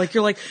 50s are like.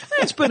 You're like,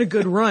 it's been a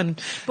good run.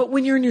 But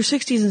when you're in your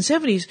 60s and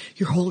 70s,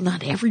 you're holding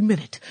on every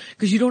minute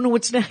because you don't know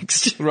what's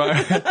next. Right.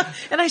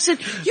 And I said,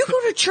 you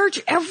go to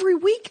church every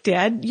week,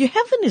 Dad.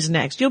 Heaven is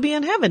next. You'll be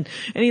in heaven.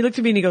 And he looked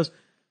at me and he goes,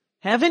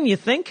 heaven, you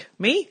think?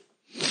 Me?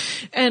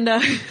 And,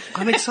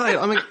 I'm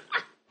excited.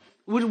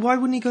 Why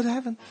wouldn't he go to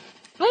heaven?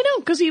 I know,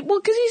 because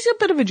he's a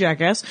bit of a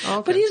jackass,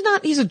 but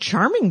he's a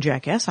charming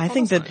jackass. I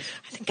think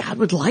God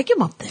would like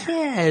him up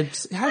there. Yeah,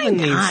 heaven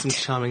needs some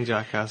charming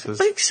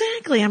jackasses.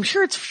 Exactly. I'm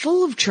sure it's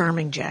full of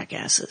charming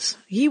jackasses.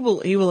 He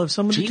will have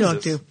someone to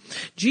talk to.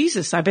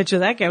 Jesus, I bet you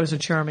that guy was a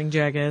charming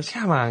jackass.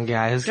 Come on,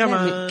 guys.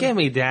 Get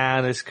me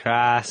down this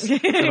cross. I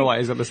don't know why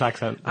he's got this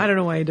accent. I don't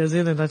know why he does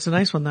either. That's a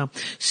nice one though.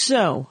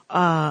 So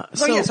all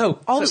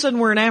of a sudden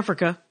we're in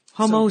Africa.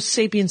 Homo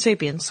sapiens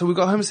sapiens. So we've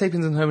got Homo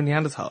sapiens and Homo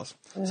Neanderthals.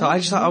 So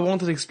I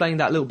wanted to explain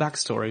that little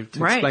backstory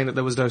to explain that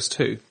there was those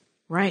two.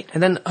 Right.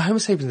 And then Homo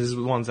sapiens is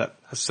the ones that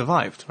have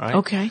survived, right?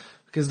 Okay.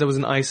 Because there was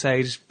an ice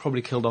age,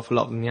 probably killed off a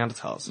lot of the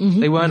Neanderthals.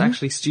 They weren't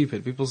actually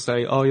stupid. People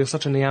say, oh, you're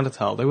such a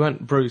Neanderthal. They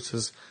weren't brute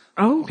as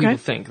people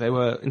think. They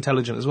were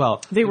intelligent as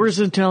well. They were as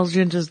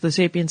intelligent as the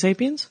sapiens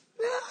sapiens?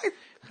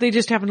 They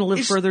just happened to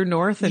live further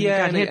north and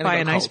got hit by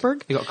an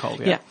iceberg? They got cold,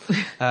 yeah.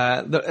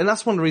 And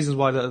that's one of the reasons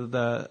why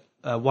the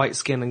white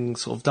skin and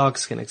sort of dark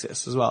skin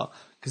exists as well.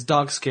 Because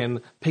dark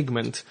skin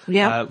pigment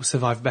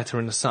survive better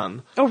in the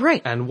sun. Oh,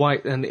 right.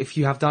 And if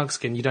you have dark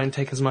skin, you don't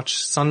take as much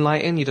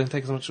sunlight in, you don't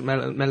take as much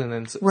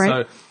melanin.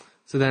 Right.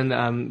 So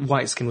then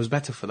white skin was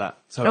better for that.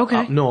 So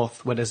up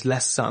north, where there's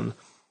less sun.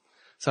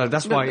 So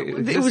that's why...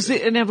 It was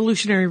an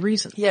evolutionary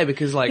reason. Yeah,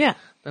 because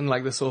then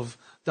the sort of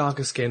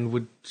darker skin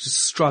would just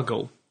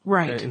struggle.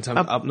 Right. In terms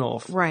of up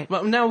north. Right.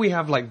 But now we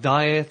have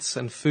diets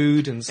and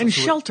food and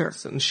shelter.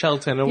 And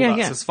shelter and all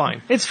that, so it's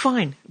fine. It's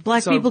fine.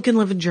 Black people can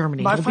live in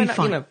Germany. It'll be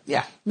fine.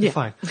 It's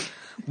fine.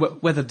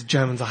 Whether the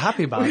Germans are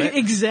happy about it.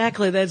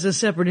 Exactly. That's a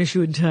separate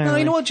issue entirely. No,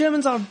 you know what?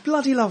 Germans are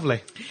bloody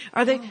lovely.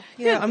 Are they?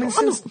 Yeah, I mean,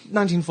 since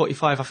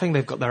 1945, I think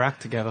they've got their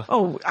act together.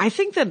 Oh, I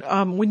think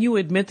that when you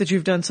admit that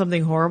you've done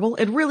something horrible,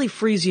 it really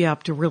frees you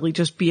up to really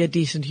just be a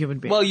decent human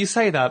being. Well, you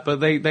say that, but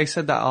they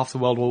said that after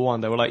World War I.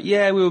 They were like,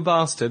 yeah, we were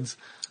bastards.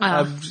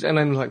 And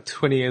then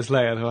 20 years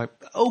later, they're like,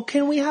 oh,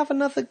 can we have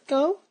another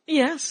go?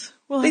 Yes.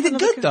 They did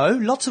good, though.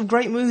 Lots of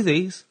great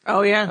movies.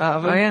 Oh,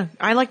 yeah.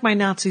 I like my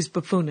Nazis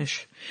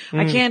buffoonish.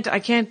 I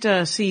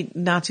can't see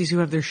Nazis who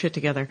have their shit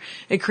together.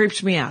 It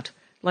creeps me out.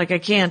 I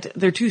can't.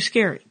 They're too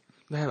scary.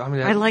 Yeah,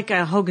 I like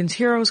Hogan's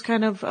Heroes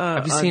kind of.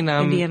 Have you seen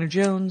Indiana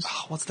Jones?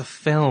 What's the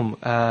film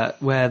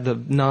where the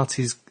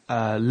Nazis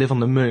live on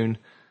the moon?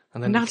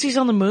 And then Nazis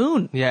on the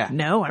moon? Yeah.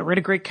 No, I read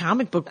a great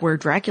comic book where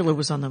Dracula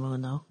was on the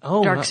moon, though.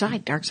 Oh. Dark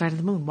side of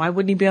the moon. Why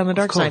wouldn't he be on the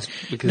dark side?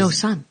 No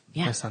sun.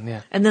 Yeah. No sun,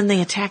 yeah. And then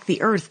they attacked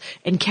the Earth,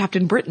 and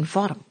Captain Britain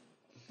fought him.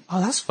 Oh,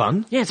 that's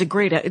fun. Yeah, it's a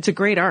great arc. It's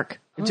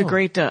a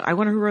great, I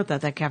wonder who wrote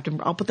that Captain,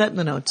 I'll put that in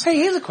the notes. Hey,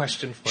 here's a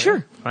question for you.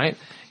 Sure. Right?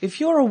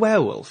 If you're a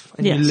werewolf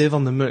and you live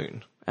on the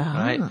moon,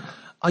 right?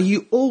 Are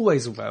you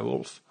always a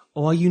werewolf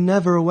or are you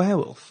never a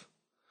werewolf?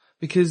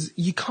 Because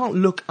you can't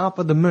look up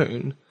at the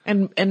moon.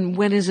 And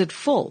when is it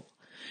full?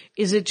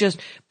 Is it just,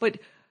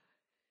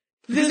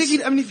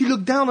 if you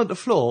look down at the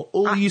floor,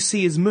 all you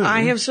see is moon.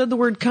 I have said the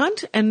word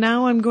cunt, and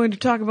now I'm going to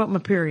talk about my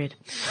period.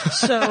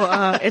 So,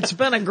 it's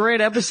been a great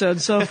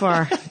episode so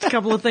far. It's a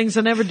couple of things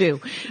I never do.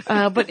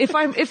 But if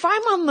I'm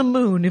on the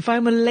moon, if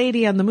I'm a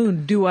lady on the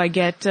moon, do I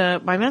get,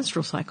 my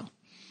menstrual cycle?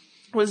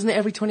 Well, isn't it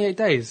every 28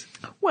 days?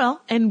 Well,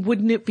 and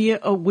wouldn't you be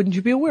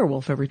a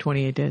werewolf every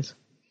 28 days?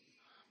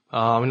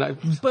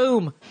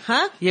 Boom.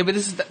 Huh? Yeah,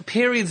 but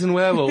periods and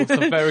werewolves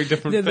are very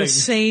different They're things.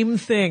 the same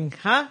thing.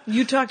 Huh?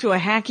 You talk to a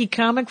hacky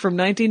comic from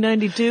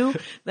 1992,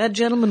 that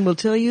gentleman will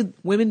tell you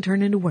women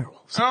turn into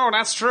werewolves. Oh,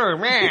 that's true.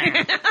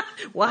 Man.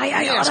 Why,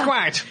 yes,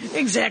 quite.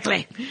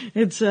 Exactly.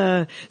 It's,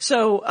 I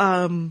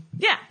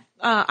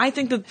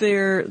think that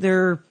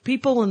they're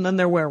people and then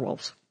they're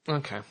werewolves.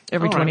 Okay.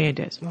 Every 28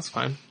 days. That's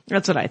fine.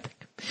 That's what I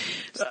think.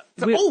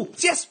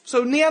 Yes.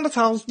 So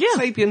Neanderthals,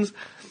 sapiens.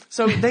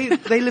 So they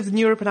lived in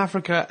Europe and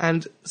Africa,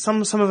 and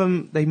some of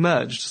them they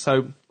merged.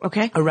 So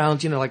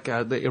around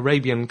the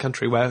Arabian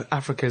country where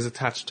Africa is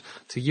attached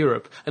to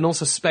Europe, and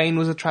also Spain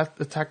was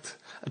attached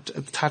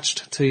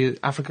to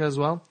Africa as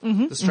well.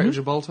 Mm-hmm, the Strait of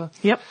Gibraltar.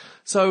 Yep.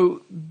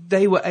 So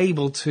they were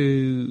able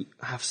to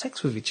have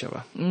sex with each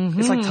other. Mm-hmm.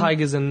 It's like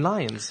tigers and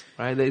lions,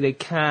 right? They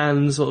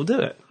can sort of do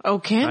it. Oh,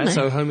 can they?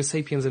 So Homo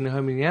sapiens and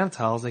Homo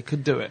Neanderthals, they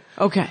could do it.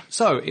 Okay.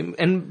 So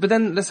but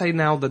then let's say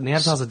now the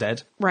Neanderthals are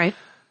dead. Right.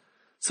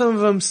 Some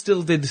of them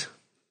still did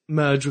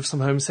merge with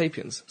some Homo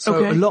sapiens.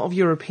 So a lot of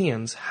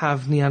Europeans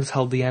have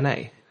Neanderthal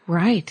DNA.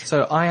 Right.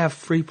 So I have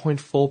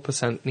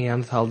 3.4%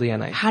 Neanderthal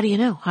DNA. How do you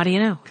know?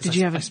 Did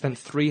you have it? I spent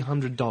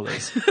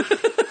 $300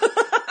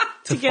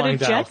 to get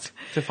it checked?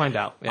 To find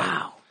out. Yeah.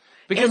 Wow.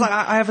 Because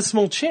I have a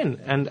small chin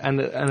and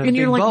a big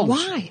you're like, bulge.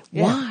 why?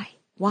 Yeah. Why?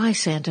 Why,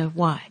 Santa?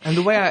 Why? And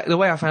the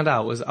way I found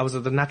out was I was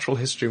at the Natural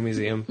History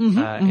Museum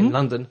in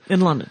London. In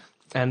London.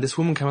 And this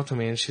woman came up to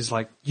me and she's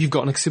like, "You've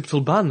got an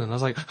occipital bun." And I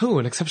was like, "Oh,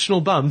 an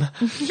exceptional bum."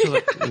 She was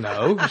like,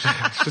 "No,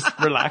 just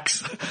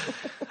relax."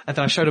 And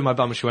then I showed her my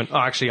bum and she went, "Oh,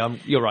 actually,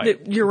 you're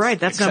right. You're right.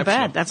 That's not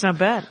bad. That's not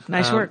bad.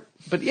 Nice work."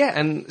 But yeah,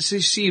 and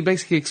she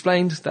basically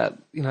explained that,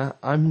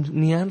 I'm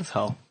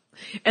Neanderthal.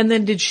 And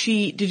then did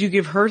you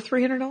give her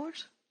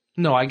 $300?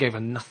 No, I gave her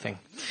nothing.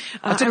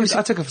 I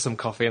took her for some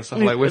coffee and stuff.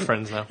 We're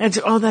friends now.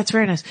 That's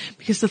very nice.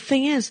 Because the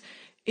thing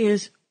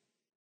is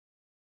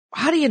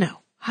how do you know?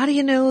 How do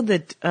you know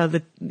that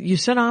that you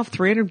sent off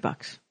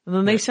 $300 and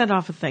then they sent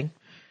off a thing?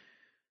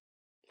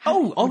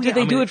 Did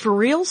they do it for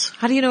reals?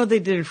 How do you know they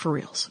did it for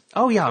reals?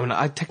 Oh yeah, I mean,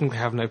 I technically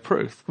have no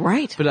proof.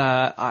 Right. But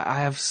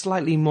I have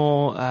slightly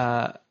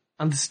more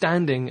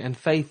understanding and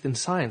faith in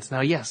science.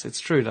 Now, yes,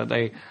 it's true that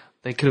they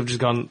could have just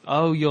gone,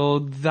 oh,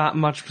 you're that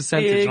much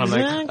percentage.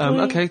 Exactly. And I'm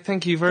like, okay,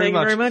 thank you very much.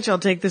 Thank you very much. I'll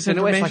take this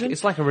information. In a way,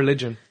 it's like a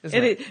religion,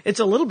 isn't it?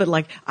 It's a little bit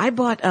like, I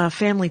bought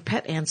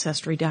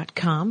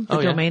familypetancestry.com,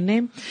 the domain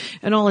name,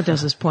 and all it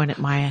does is point at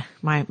my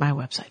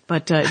website.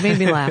 But it made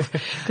me laugh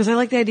because I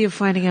like the idea of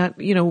finding out,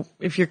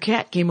 if your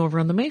cat came over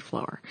on the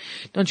Mayflower.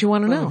 Don't you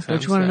want to know?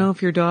 Don't you want to know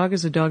if your dog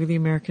is a dog of the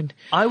American?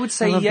 I would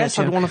say yes,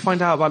 I'd want to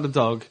find out about the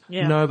dog,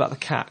 know about the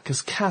cat,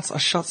 because cats are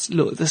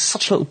they're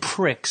such little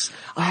pricks.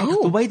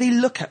 The way they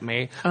look at me,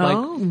 like,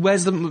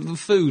 where's the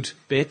food,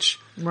 bitch?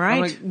 Right.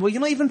 I'm like, well,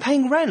 you're not even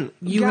paying rent.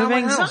 You have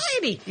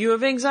anxiety. You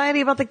have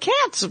anxiety about the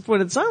cats, is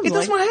what it sounds like. It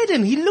does my head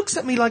in. He looks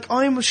at me like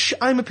I'm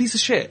a piece of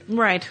shit.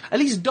 Right. At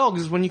least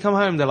dogs, when you come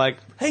home, they're like,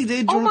 hey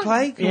dude, do you want to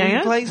play? Can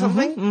we play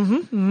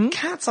something?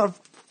 Cats are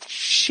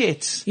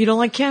shit. You don't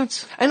like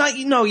cats? And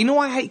you know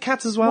why I hate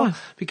cats as well? Why?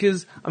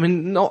 Because,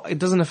 it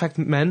doesn't affect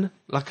men,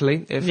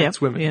 luckily. It affects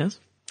women. Yes.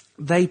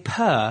 They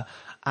purr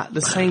at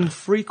the same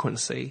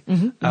frequency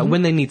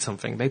when they need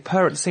something. They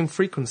purr at the same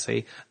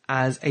frequency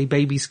as a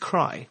baby's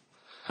cry.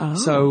 Oh.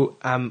 So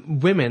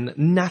women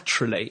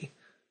naturally,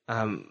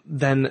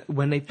 then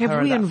when they purr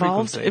have we at that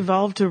frequency,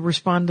 evolved to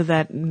respond to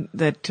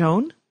that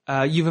tone?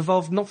 You've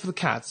evolved not for the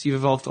cats. You've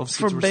evolved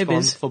obviously to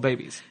respond for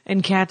babies.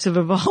 And cats have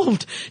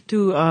evolved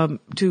to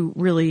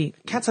really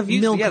cats have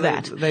used milk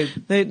that.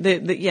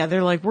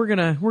 They're like we're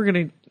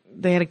gonna.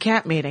 They had a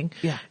cat meeting.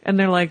 Yeah. And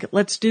they're like,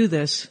 let's do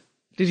this.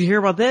 Did you hear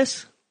about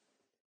this?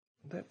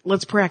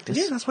 Let's practice.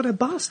 Yeah, that's why they're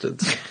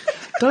bastards.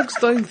 Dogs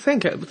don't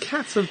think it.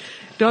 Cats have...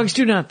 Dogs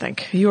do not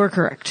think. You are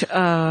correct.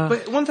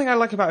 But one thing I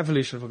like about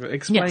evolution, it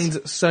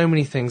explains so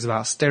many things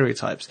about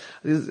stereotypes.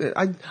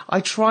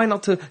 I try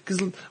not to,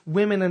 because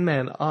women and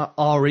men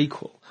are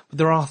equal. But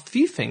there are a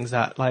few things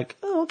that, like,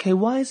 oh, okay,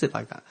 why is it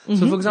like that?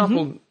 So, for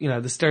example,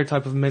 the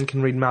stereotype of men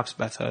can read maps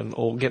better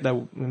or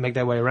make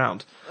their way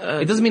around.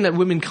 It doesn't mean that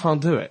women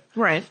can't do it.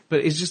 Right.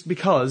 But it's just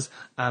because,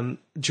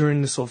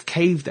 during the sort of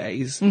cave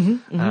days,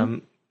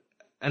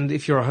 and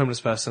if you're a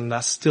homeless person,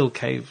 that's still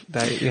cave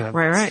day,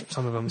 Right.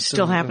 Some of them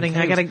still happening.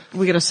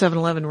 We got a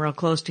 7-Eleven real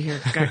close to here.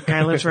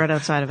 Guy lives right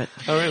outside of it.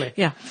 Oh, really?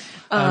 Yeah.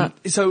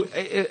 So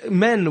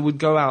men would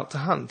go out to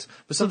hunt,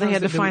 but so they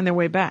had to find their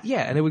way back.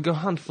 Yeah, and they would go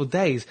hunt for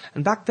days.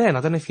 And back then,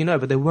 I don't know if you know,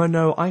 but there were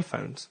no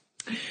iPhones.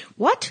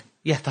 What?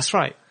 Yeah, that's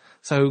right.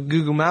 So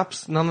Google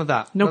Maps, none of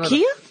that.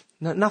 Nokia?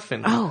 No,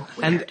 nothing. Oh,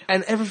 weird.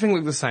 And everything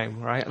looked the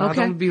same, right? And okay. I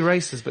don't want to be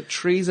racist, but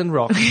trees and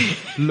rocks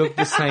look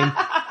the same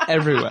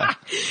everywhere.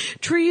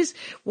 Trees,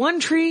 one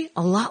tree,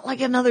 a lot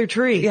like another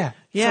tree. Yeah.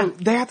 So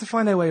they had to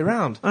find their way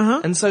around.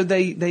 And so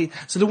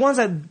so the ones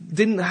that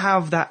didn't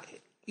have that,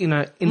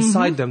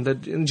 inside them,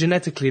 that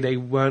genetically they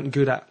weren't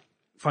good at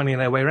finding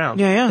their way around.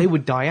 Yeah. They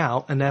would die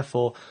out, and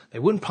therefore they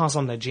wouldn't pass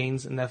on their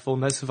genes, and therefore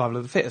no survival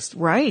of the fittest.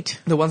 Right.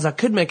 The ones that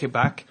could make it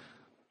back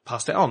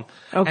passed it on.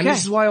 Okay. And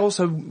this is why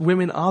also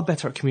women are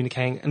better at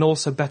communicating and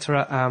also better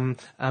at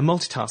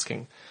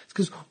multitasking.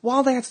 Because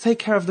while they had to take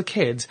care of the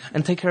kids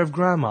and take care of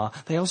grandma,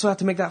 they also had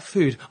to make that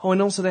food. Oh,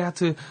 and also they had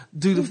to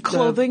do the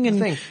clothing and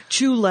thing.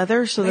 Chew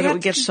leather so that it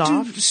would get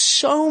soft. Do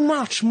so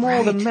much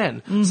more than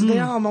men. So they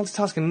are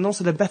multitasking, and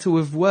also they're better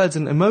with words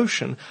and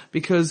emotion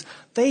because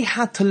they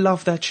had to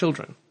love their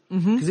children.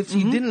 Because if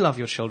you didn't love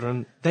your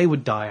children, they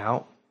would die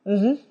out.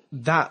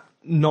 That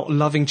not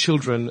loving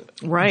children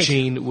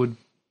gene would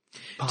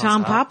pass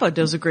Tom out. Papa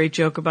does a great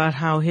joke about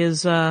how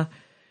his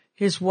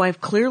wife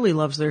clearly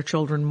loves their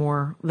children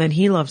more than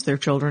he loves their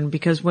children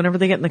because whenever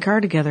they get in the car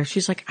together,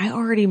 she's like, I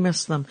already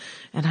miss them.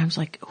 And I was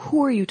like,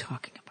 who are you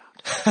talking about?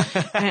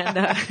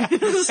 And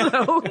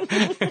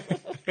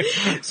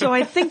so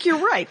I think you're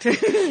right.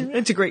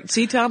 It's a great,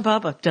 see Tom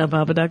Papa,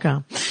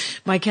 tompapa.com,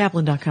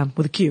 MikeKaplan.com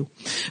with a Q.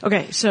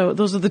 Okay, so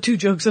those are the two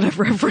jokes that I've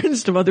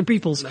referenced of other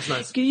people's. That's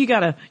nice. You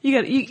gotta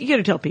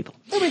tell people.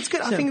 I mean, it's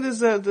good. I think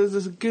there's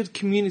a good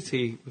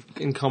community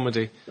in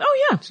comedy.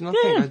 Oh yeah. Do you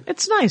not think?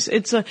 It's nice.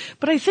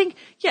 But I think,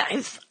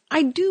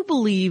 I do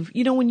believe,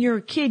 when you're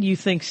a kid, you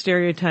think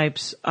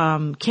stereotypes,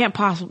 can't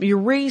possibly, you're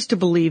raised to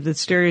believe that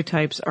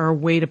stereotypes are a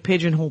way to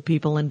pigeonhole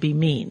people and be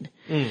mean.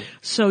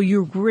 So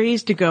you're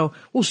raised to go,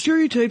 well,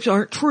 stereotypes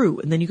aren't true.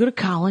 And then you go to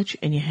college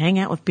and you hang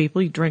out with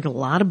people, you drink a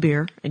lot of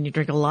beer and you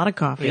drink a lot of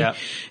coffee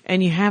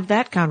and you have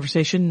that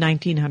conversation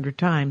 1900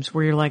 times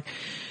where you're like,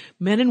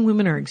 men and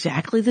women are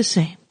exactly the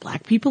same.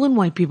 Black people and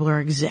white people are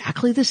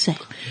exactly the same.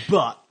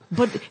 But,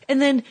 and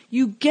then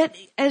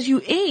as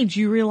you age,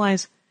 you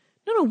realize,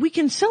 no, we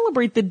can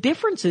celebrate the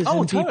differences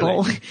in people.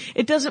 Totally.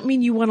 It doesn't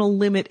mean you want to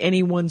limit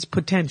anyone's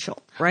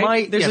potential,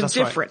 right? There's a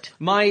different.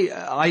 Right.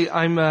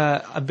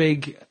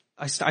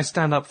 I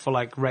stand up for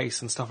like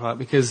race and stuff like that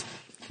because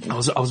I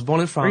was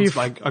born in France,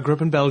 but I grew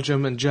up in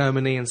Belgium and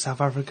Germany and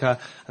South Africa,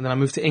 and then I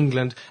moved to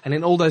England. And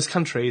in all those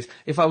countries,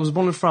 if I was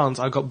born in France,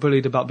 I got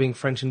bullied about being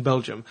French in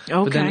Belgium.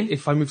 Okay. But then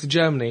if I moved to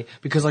Germany,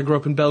 because I grew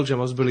up in Belgium,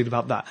 I was bullied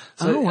about that.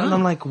 So, wow. And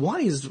I'm like, why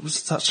is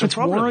such a It's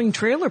problem? warring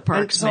trailer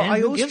parks, so man. I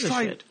Who always gives a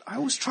try. shit? I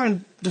always try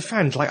and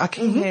defend. Like I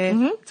came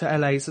here to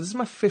LA, so this is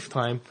my 5th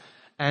time,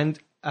 and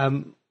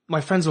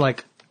my friends were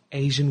like,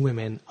 Asian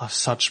women are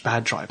such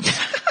bad drivers.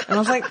 And I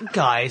was like,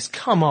 guys,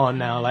 come on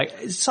now. Like,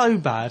 it's so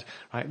bad,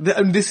 right?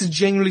 And this is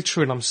genuinely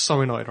true, and I'm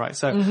so annoyed, right?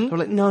 So they were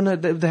like, no,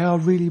 they are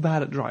really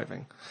bad at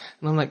driving.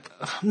 And I'm like,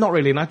 not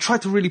really. And I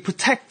tried to really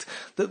protect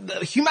the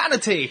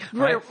humanity.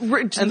 Right?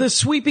 And the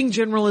sweeping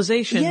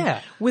generalization.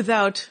 Yeah.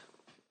 Without,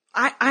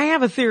 I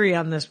have a theory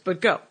on this,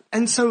 but go.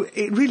 And so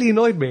it really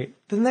annoyed me.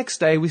 The next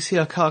day, we see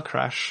a car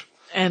crash.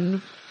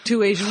 And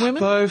 2 Asian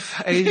women?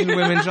 Both Asian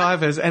women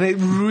drivers, and it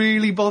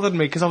really bothered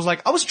me because I was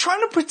like, I was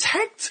trying to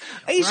protect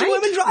Asian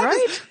women drivers.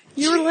 Right?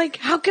 You were like,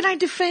 how can I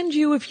defend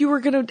you if you were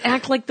going to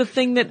act like the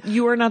thing that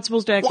you are not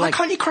supposed to act like? Why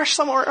can't you crash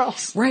somewhere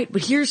else? Right,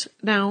 but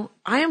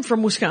I am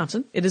from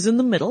Wisconsin. It is in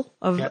the middle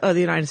of the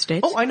United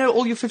States. Oh, I know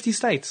all your 50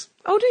 states.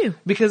 Oh, do you?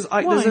 Because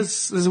Why?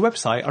 there's a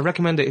website, I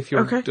recommend it if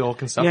you're a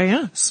dork and stuff.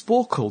 Yeah.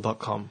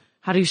 Sporkle.com.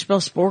 How do you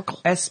spell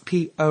sporkle?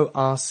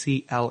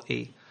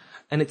 Sporcle.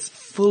 And it's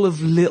full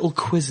of little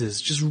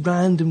quizzes, just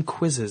random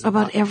quizzes.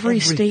 About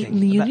every state in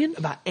the union?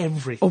 About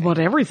everything. Oh, about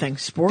everything.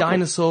 Sporkle.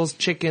 Dinosaurs,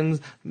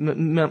 chickens,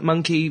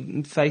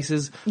 monkey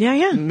faces.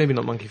 Yeah. Maybe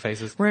not monkey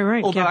faces.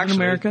 Right. Although Captain actually,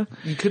 America.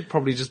 You could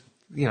probably just,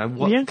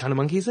 what kind of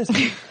monkey is this?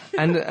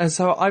 and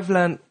so I've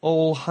learned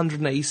all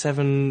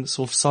 187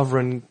 sort of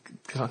sovereign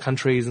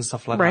countries and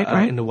stuff like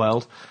that in the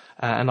world.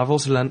 And I've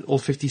also learned all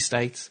 50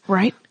 states.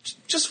 Right.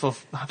 Just for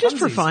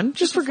fun.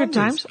 Just for good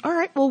times. All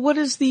right. Well, what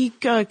is the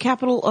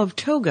capital of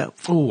Togo?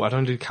 Oh, I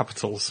don't do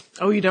capitals.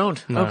 Oh, you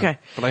don't? No. Okay.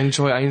 But I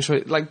enjoy,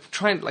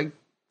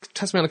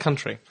 test me on a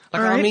country.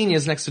 Like All right.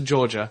 Armenia's next to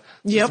Georgia.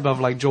 Just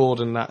above like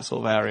Jordan, that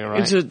sort of area,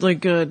 right? It's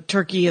like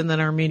Turkey and then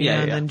Armenia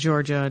and then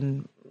Georgia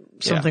and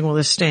something with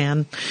a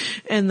stan.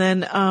 And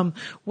then,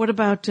 what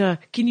about,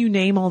 can you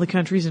name all the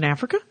countries in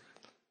Africa?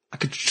 I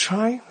could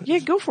try. Yeah,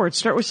 go for it.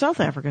 Start with South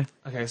Africa.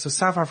 Okay, so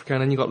South Africa,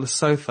 and then you got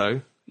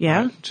Lesotho.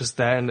 Yeah. Right, just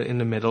there in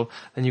the middle.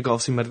 Then you've got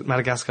obviously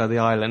Madagascar, the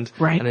island.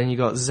 Right. And then you've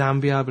got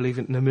Zambia, I believe,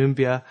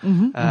 Namibia.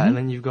 And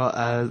then you've got,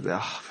 I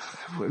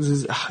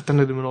don't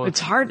know them all. It's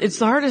hard. It's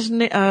the hardest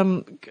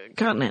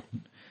continent.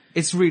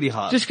 It's really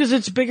hard. Just because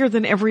it's bigger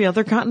than every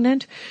other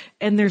continent,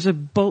 and there's a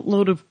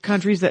boatload of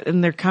countries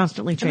and they're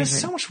constantly changing. And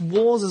there's so much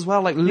wars as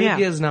well. Like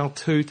Libya's now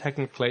 2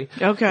 technically.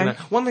 Okay.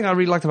 One thing I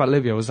really liked about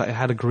Libya was that it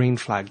had a green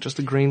flag, just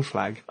a green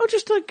flag. Oh,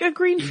 just like a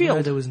green field.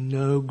 No, there was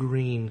no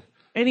green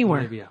anywhere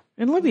in Libya.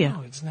 In Libya.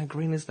 No, it's no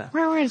green, is there?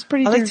 Right. It's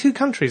pretty. Are they 2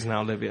 countries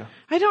now, Libya?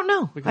 I don't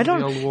know. Because of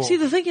the old war. See,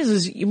 the thing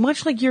is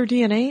much like your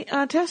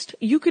DNA test,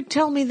 you could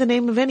tell me the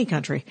name of any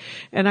country,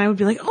 and I would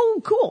be like,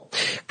 "Oh, cool,"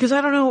 because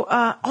I don't know.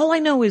 All I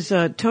know is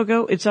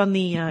Togo. It's on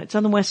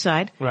the west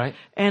side, right?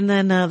 And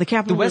then the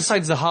capital. The west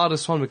side's the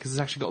hardest one because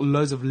it's actually got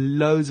loads of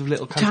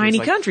little countries, tiny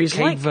like countries,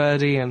 Cape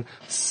Verde and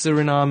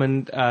Suriname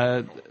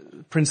and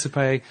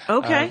Principe.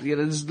 Okay.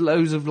 There's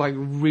loads of like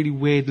really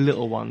weird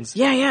little ones.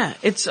 Yeah.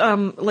 It's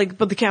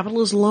but the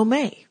capital is Lomé.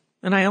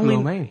 And I only,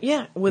 Lomé.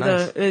 Yeah, with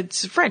Nice.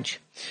 it's French,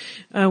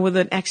 with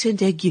an accent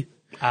aigu.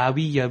 Ah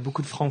oui, il y a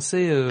beaucoup de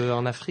Français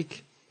en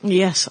Afrique.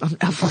 Yes, en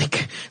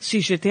Afrique.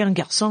 Si j'étais un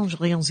garçon,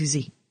 j'aurais un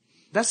zizi.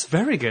 That's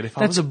very good. If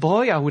I was a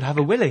boy, I would have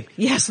a willy.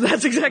 Yes,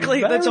 that's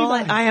all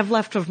I have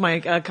left of my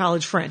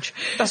college French.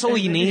 That's all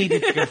you need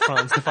if you go to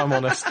France, if I'm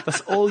honest.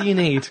 That's all you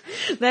need.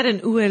 That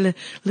and où est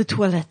le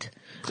toilette?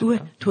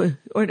 And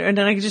then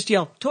I can just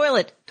yell,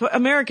 toilet,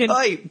 American.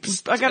 Hey,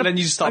 and then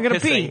you just start I gotta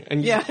pissing pee.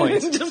 and you yeah. point.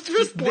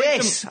 just point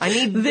This. them. I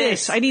need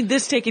this. I need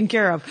this taken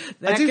care of.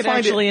 That do could find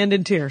actually end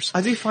in tears.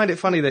 I do find it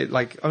funny that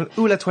like,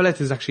 où la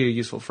toilette is actually a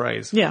useful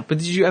phrase. Yeah. But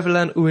did you ever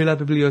learn où est la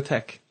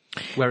bibliothèque?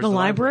 Where is The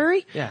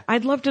library? Yeah.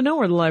 I'd love to know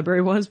where the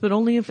library was, but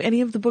only if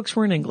any of the books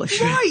were in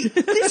English. Right.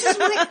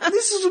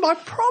 This is my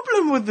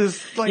problem with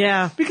this. Like,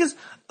 Yeah. Because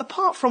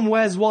apart from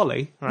Where's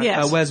Wally, right?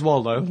 Yes. Where's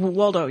Waldo?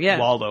 Waldo, yeah.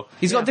 Waldo.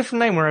 He's got a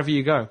different name wherever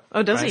you go.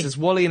 Oh, does right? he? So it's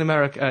Wally in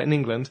America, in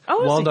England.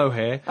 Oh, is Waldo he?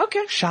 here.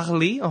 Okay.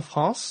 Charlie in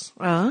France.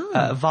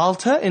 Oh.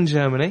 Walter in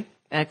Germany.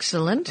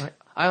 Excellent. Right.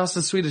 I asked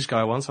a Swedish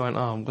guy once, I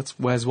went,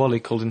 Where's Wally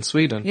called in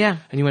Sweden? Yeah.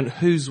 And he went,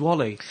 Who's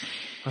Wally?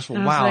 I thought, I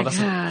was wow,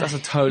 like, that's a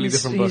totally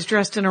different book. He's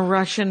dressed in a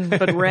Russian,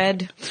 but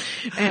red.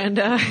 And,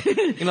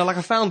 Like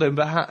I found him,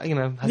 but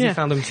has he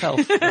found himself?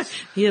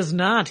 he is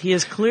not. He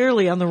is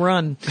clearly on the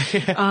run.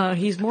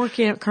 He's more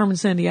Carmen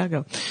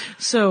Sandiego.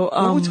 So,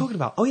 What were we talking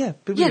about? Oh yeah,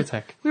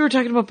 bibliothèque. We were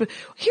talking about,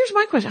 here's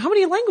my question. How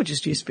many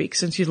languages do you speak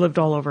since you lived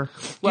all over?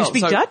 Do you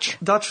speak Dutch?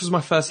 Dutch was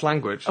my first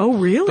language. Oh,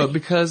 really? But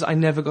because I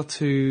never got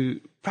to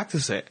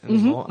practice it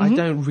anymore, I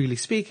don't really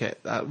speak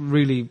it. That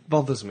really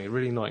bothers me,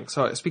 really annoying.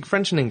 So I speak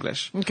French and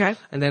English. Okay.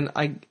 And then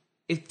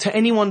to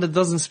anyone that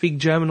doesn't speak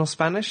German or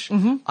Spanish,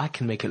 I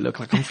can make it look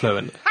like I'm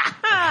fluent.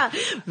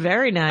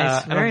 Very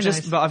nice. Very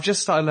nice. But I've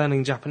just started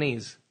learning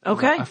Japanese.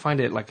 Okay. I find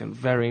it like a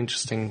very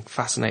interesting,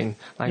 fascinating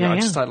language. I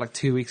just started like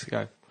 2 weeks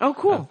ago. Oh,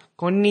 cool.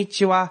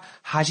 Konnichiwa,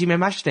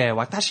 hajimemashite,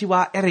 watashi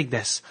wa Eric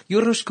desu.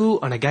 Yoroshiku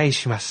onegai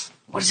shimasu.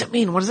 What does it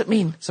mean? What does it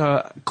mean? So,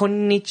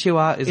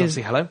 konnichiwa is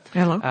obviously hello.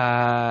 Hello.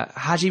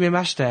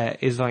 Hajimemashite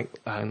is like,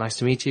 nice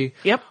to meet you.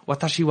 Yep.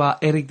 Watashi wa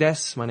Eric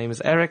desu. My name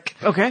is Eric.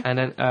 Okay. And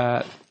then,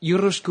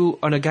 yoroshiku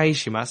onegai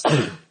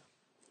shimasu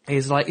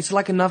is like, it's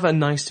like another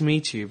nice to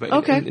meet you, but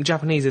Okay. in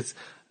Japanese it's,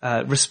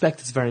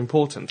 respect is very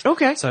important.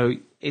 Okay. So,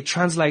 it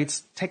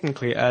translates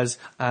technically as,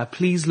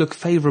 please look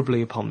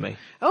favorably upon me.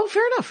 Oh,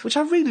 fair enough. Which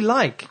I really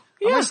like.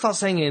 Yeah. I'm going to start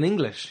saying it in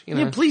English. You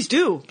know? Yeah, please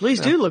do. Please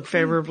do look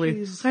favorably.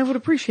 Please. I would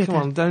appreciate Come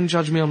that. on, don't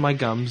judge me on my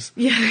gums.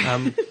 Yeah.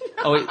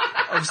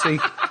 Obviously,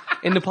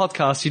 in the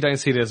podcast you don't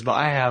see this, but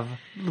I have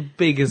the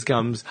biggest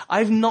gums.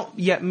 I've not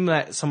yet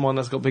met someone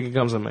that's got bigger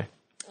gums than me.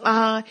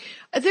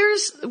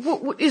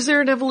 Is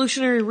there an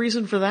evolutionary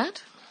reason for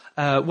that?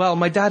 Well,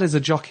 my dad is a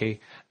jockey,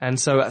 and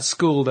so at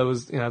school there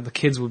was, the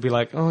kids would be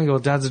like, "Oh, your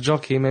dad's a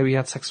jockey. Maybe he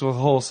had sex with a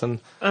horse," and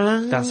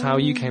that's how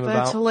you came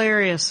That's about.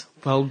 hilarious.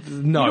 Well,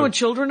 no, You know what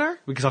children are?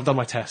 because I've done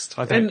my test.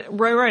 I don't. And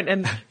right,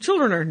 and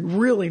children are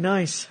really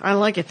nice. I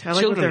like it. I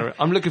like what they're.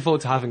 I'm looking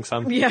forward to having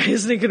some. Yeah,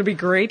 isn't it going to be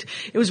great?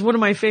 It was one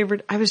of my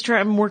favorite.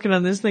 I'm working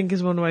on this thing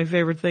because one of my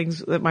favorite things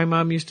that my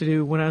mom used to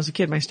do when I was a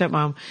kid, my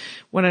stepmom,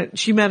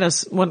 she met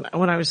us when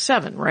I was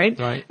 7, right?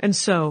 Right. And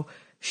so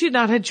she had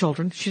not had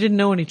children. She didn't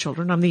know any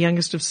children. I'm the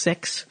youngest of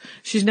 6.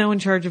 She's now in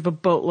charge of a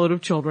boatload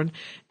of children.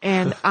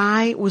 And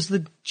I was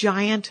the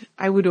giant,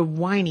 I was a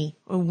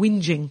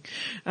whinging.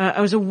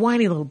 I was a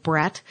whiny little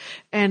brat.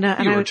 And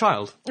You were I, a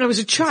child. I was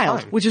a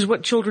child, fine. which is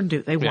what children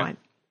do. They whine.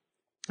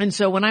 And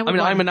so when I would I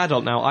mean, whine, I'm an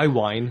adult now. I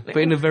whine, but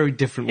in a very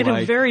different way.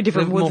 In a very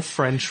different in a way. more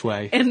French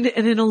way. and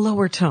in a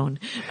lower tone.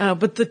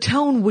 But the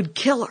tone would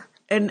kill her.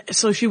 And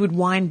so she would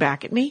whine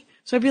back at me.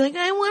 So I'd be like,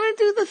 I want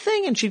to do the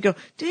thing. And she'd go,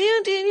 do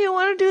you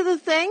want to do the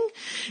thing?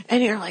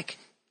 And you're like,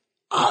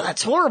 oh,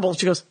 that's horrible.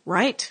 She goes,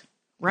 right.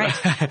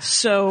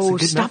 So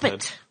good stop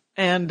method. it.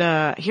 And,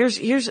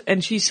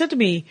 and she said to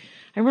me,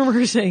 I remember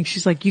her saying,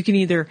 she's like, you can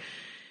either,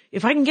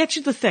 if I can get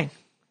you the thing,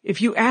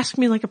 if you ask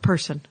me like a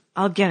person,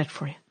 I'll get it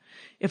for you.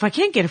 If I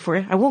can't get it for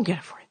you, I won't get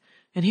it for you.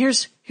 And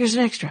here's an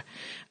extra.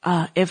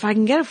 If I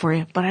can get it for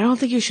you, but I don't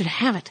think you should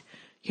have it,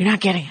 you're not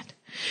getting it.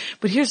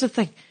 But here's the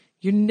thing.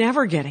 You're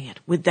never getting it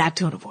with that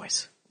tone of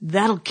voice.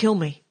 That'll kill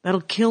me.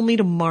 That'll kill me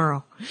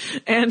tomorrow.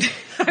 And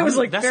I was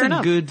like, that's fair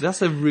enough.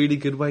 That's a really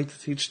good way to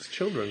teach the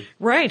children.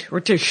 Right.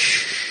 Or to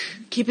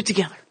keep it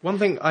together. One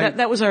thing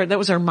That was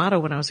our motto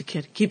when I was a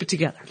kid. Keep it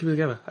together. keep it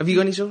together. Have you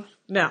got any children?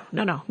 No.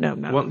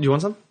 Do you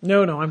want some?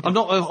 No, I'm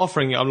not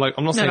offering it. I'm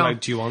not saying no.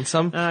 like, do you want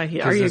some? Yeah, 'Cause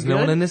are you there's good? no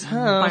one in this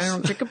house.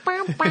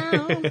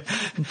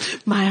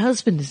 My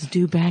husband is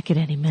due back at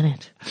any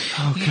minute.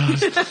 Oh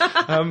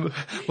God.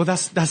 Well,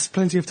 that's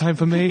plenty of time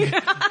for me.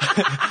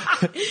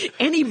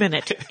 Any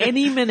minute.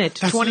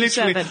 That's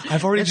 27. literally-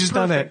 I've already just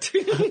done it.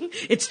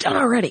 It's done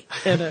already.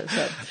 And,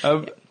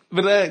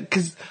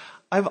 Because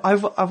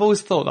I've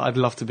always thought that I'd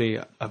love to be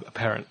a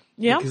parent.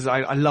 Yeah. Because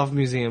I love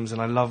museums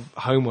and I love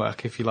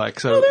homework, if you like.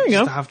 So Oh, there you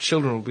just go. to have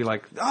children will be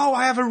like, oh,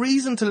 I have a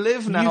reason to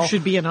live now. you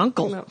should be an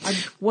uncle. No,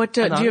 What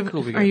an do you uncle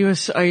would have? be Are good.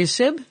 you a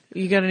sib?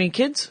 You got any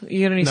kids?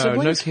 You got any No,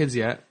 siblings? no kids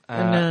yet.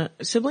 And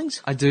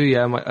siblings? I do,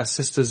 yeah. My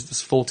sister's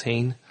just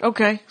 14.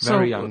 Okay,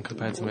 Very young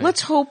compared to me.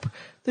 Let's hope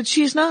that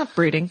she's not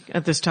breeding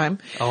at this time.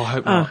 Oh, I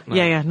hope not. No.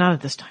 Yeah, not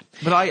at this time.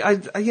 But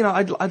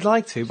I'd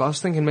like to, but I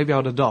was thinking maybe I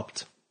would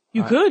adopt.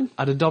 You could.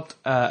 I'd adopt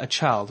a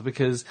child,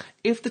 because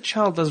if the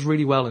child does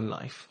really well in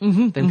life,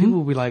 Mm-hmm, then people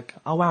will be like,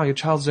 oh wow, your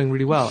child's doing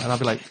really well. And I'll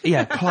be like,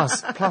 yeah,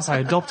 plus I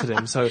adopted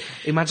him. So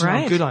imagine how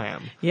Right. good I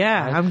am.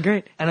 Yeah, Right? I'm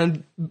great. And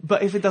then,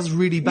 but if it does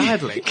really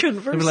badly, they'll be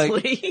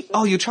Conversely. like,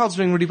 oh, your child's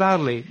doing really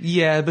badly.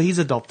 Yeah, but he's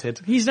adopted.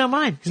 He's not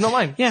mine. He's not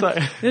mine. Yeah.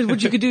 So-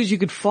 What you could do is you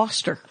could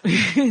foster.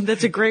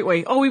 That's a great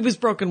way. Oh, he was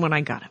broken when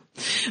I got him.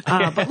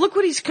 But look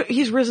what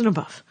he's risen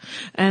above.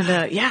 And,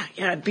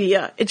 it'd be,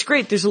 it's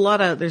great. There's a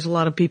lot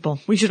of people.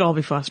 We should all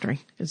be fostering.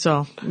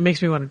 So it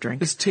makes me want to drink.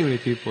 There's too many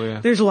people, yeah.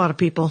 There's a lot of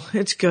people.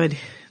 It's good.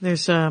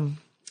 There's,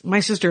 my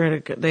sister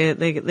had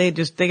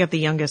they got the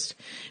youngest,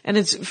 and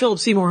it's Philip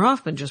Seymour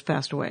Hoffman just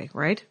passed away,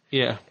 right?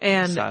 Yeah.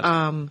 And,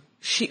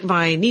 sad.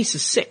 my niece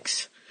is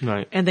 6.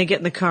 Right. And they get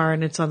in the car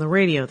and it's on the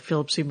radio that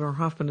Philip Seymour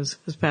Hoffman has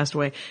passed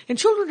away. And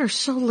children are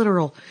so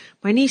literal.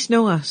 My niece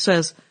Noah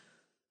says,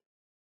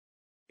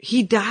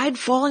 he died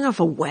falling off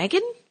a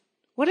wagon?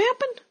 What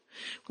happened?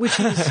 Which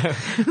is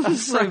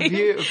That's so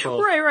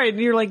beautiful. Right. And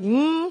you're like,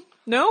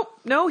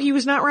 no, he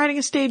was not riding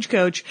a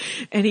stagecoach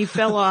and he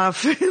fell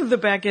off the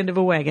back end of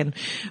a wagon.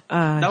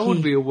 That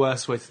would be a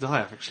worse way to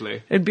die,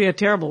 actually. It'd be a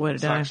terrible way to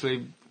So die.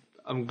 actually,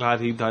 I'm glad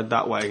he died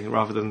that way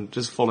rather than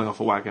just falling off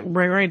a wagon.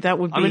 Right. That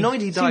would be. I'm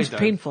annoyed he died, seems though.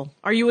 painful.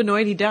 Are you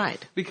annoyed he died?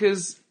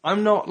 Because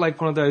I'm not like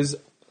one of those,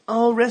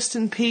 oh, rest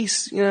in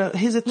peace,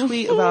 here's a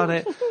tweet about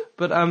it.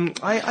 But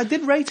I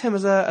did rate him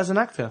as an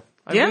actor.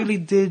 I Yeah. really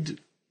did.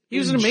 He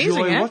was an amazing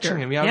enjoy actor. watching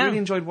him. Yeah, Yeah. I really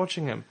enjoyed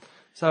watching him.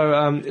 So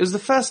it was the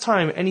first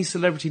time any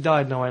celebrity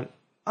died, and I went,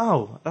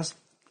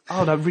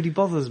 that really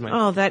bothers me.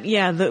 Oh,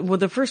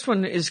 the first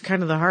one is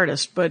kind of the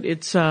hardest, but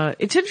it's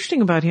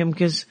interesting about him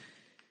because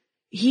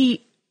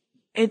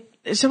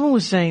someone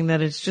was saying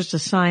that it's just a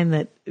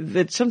sign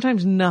that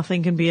sometimes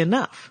nothing can be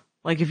enough.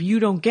 Like if you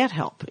don't get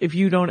help, if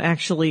you don't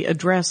actually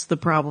address the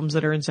problems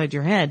that are inside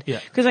your head. Yeah.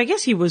 Cause I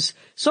guess he was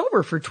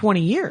sober for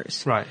 20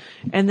 years. Right.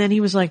 And then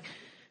he was like,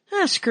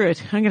 screw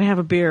it. I'm going to have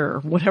a beer or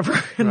whatever.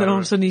 And then all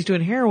of a sudden he's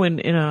doing heroin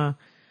in a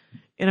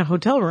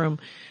hotel room.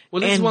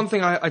 Well, this is one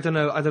thing I don't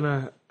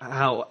know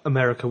how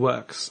America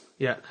works.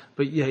 Yeah.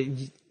 But yeah,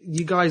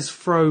 you guys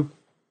throw,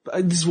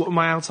 this is what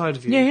my outside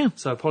of you. Yeah.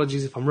 So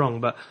apologies if I'm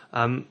wrong, but,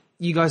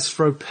 you guys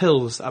throw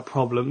pills at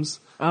problems.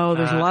 Oh,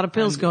 there's a lot of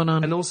pills going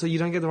on. And also you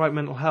don't get the right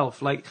mental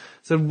health. Like,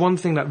 so one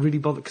thing that really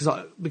bothered,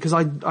 because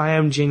I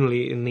am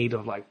genuinely in need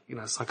of like,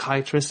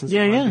 psychiatrists and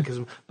stuff like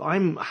that, but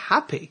I'm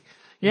happy.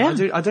 Yeah.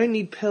 I don't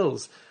need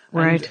pills.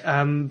 Right.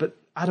 And, but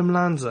Adam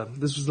Lanza,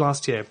 this was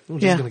last year,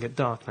 which is going to get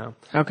dark now.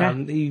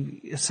 Okay.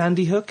 The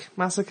Sandy Hook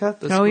massacre.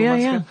 The Oh, school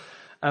yeah,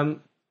 massacre.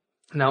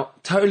 Now,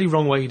 totally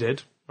wrong what he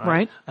did.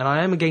 Right. And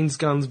I am against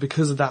guns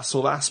because of that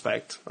sort of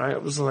aspect, right?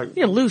 It was like...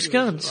 Yeah, loose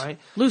guns. Right?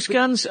 Loose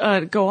guns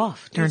go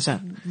off, turns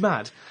out.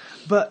 Mad.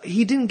 But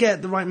he didn't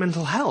get the right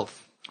mental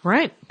health.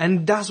 Right.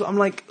 And that's what I'm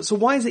like, so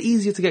why is it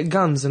easier to get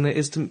guns than it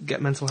is to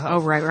get mental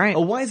health? Oh, right.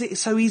 Or why is it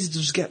so easy to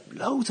just get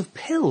loads of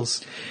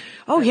pills?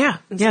 Oh, yeah.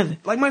 So,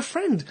 like my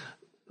friend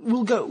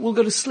will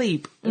go to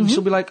sleep and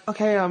she'll be like,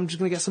 okay, I'm just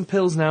going to get some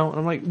pills now. And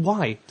I'm like,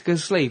 why? To go to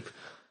sleep?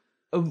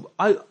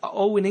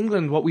 In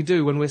England, what we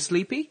do when we're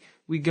sleepy,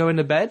 we go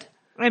into bed.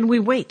 And we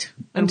wait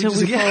until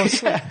we fall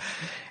asleep. Yeah.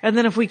 And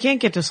then if we can't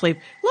get to sleep,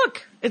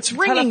 look, it's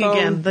ringing Telephone.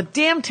 again. The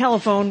damn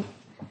telephone.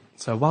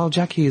 So while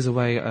Jackie is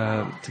away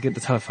to get the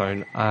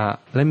telephone,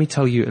 let me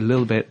tell you a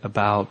little bit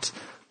about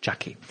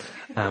Jackie.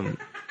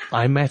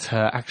 I met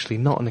her actually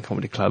not in a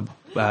comedy club,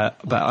 but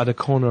at a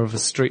corner of a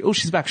street. Oh,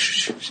 she's back.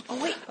 Shh.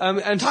 Oh, wait.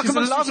 And Talk she's a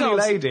amongst lovely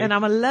yourselves. lady. And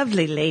I'm a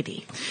lovely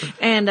lady.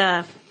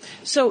 And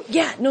so,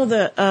 yeah, no,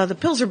 the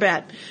pills are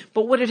bad.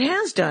 But what it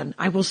has done,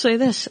 I will say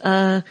this,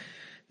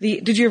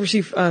 did you ever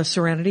see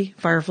Serenity,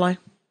 Firefly?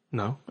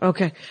 No.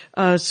 Okay.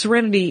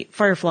 Serenity,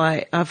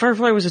 Firefly.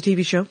 Firefly was a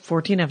TV show,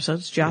 14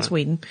 episodes, Joss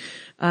Whedon,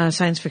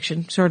 science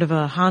fiction, sort of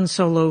a Han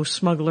Solo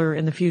smuggler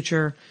in the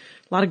future.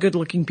 A lot of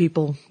good-looking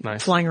people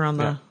flying around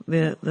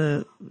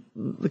the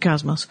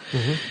cosmos,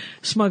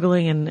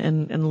 smuggling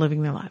and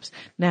living their lives.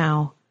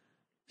 Now,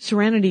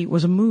 Serenity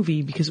was a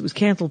movie because it was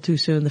canceled too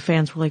soon. The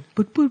fans were like,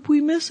 but we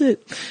miss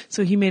it.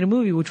 So he made a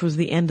movie, which was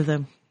the end of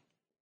them.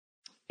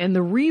 And the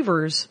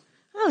Reavers,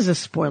 that was a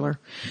spoiler.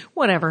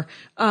 Whatever.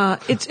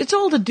 It's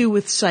all to do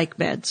with psych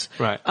meds.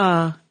 Right.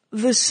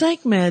 The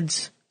psych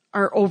meds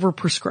are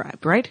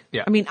overprescribed, right?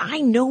 Yeah. I mean,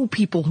 I know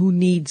people who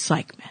need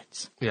psych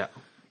meds. Yeah.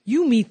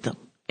 You meet them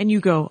and you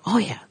go, oh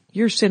yeah,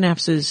 your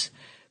synapses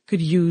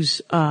could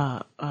use,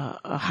 a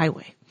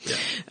highway,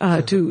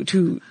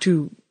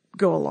 to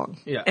go along.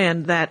 Yeah.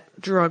 And that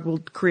drug will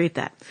create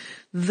that.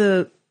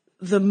 The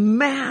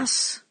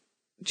mass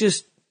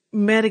just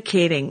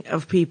medicating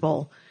of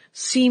people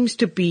seems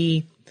to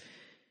be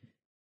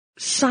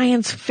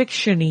science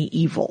fiction-y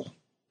evil.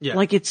 Yeah.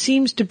 Like there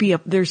seems to be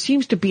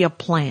a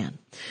plan.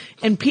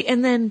 And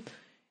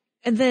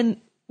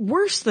then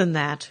worse than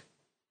that,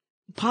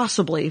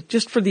 possibly,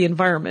 just for the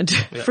environment,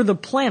 for the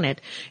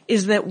planet,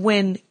 is that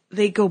when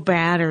they go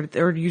bad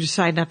or you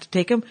decide not to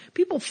take them,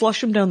 people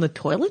flush them down the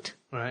toilet.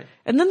 Right.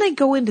 And then they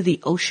go into the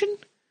ocean.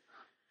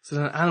 So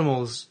then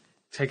animals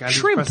take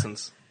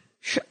antidepressants.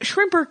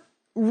 Shrimp are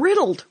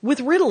riddled with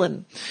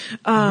Ritalin.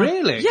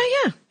 Really?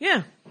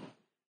 Yeah.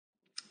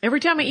 Every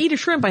time I eat a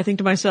shrimp, I think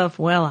to myself,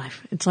 well,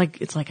 it's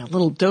like a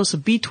little dose of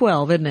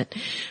B12, isn't it?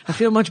 I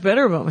feel much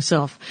better about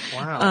myself.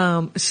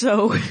 Wow.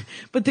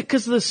 But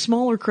because the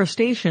smaller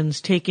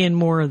crustaceans take in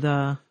more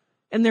of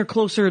and they're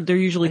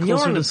usually And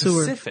closer you're in to the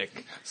sewer.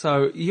 Pacific,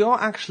 so you're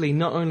actually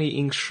not only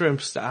eating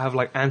shrimps that have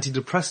like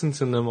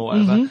antidepressants in them or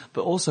whatever,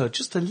 but also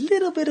just a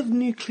little bit of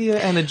nuclear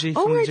energy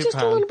from Japan. Just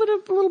a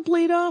little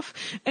bleed off.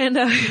 And,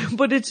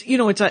 but it's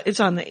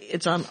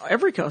on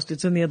every coast.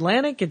 It's in the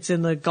Atlantic. It's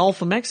in the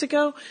Gulf of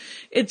Mexico.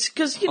 It's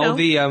cause, the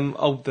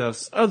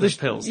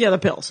pills. Yeah, the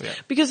pills. Yeah.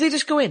 Because they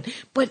just go in.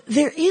 But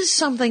there's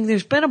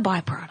been a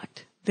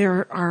byproduct.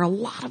 There are a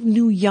lot of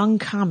new young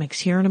comics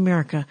here in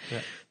America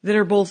that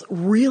are both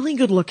really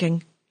good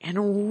looking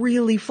and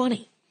really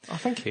funny. Oh,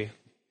 thank you.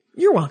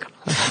 You're welcome.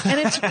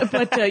 And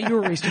but you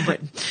were raised in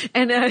Britain.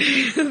 And,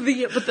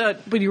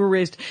 but you were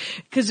raised,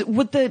 cause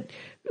what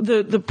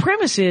the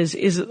premise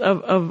is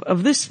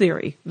of this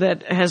theory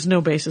that has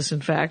no basis in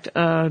fact,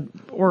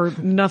 or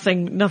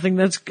nothing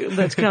that's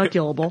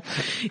calculable,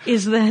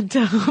 is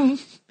that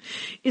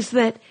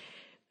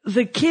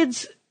the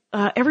kids,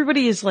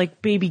 everybody is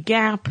like Baby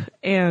Gap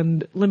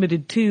and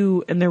Limited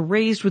 2, and they're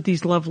raised with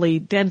these lovely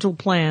dental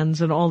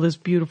plans and all this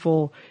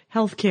beautiful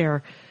health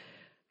care.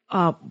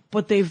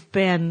 But they've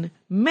been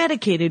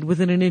medicated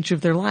within an inch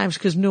of their lives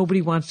because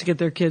nobody wants to get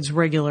their kids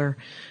regular.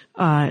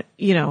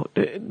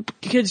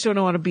 Kids don't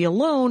know how to be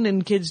alone,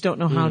 and kids don't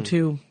know how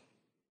to,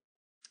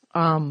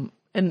 and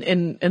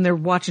they're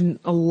watching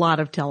a lot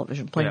of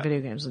television, playing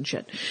video games and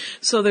shit.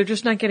 So they're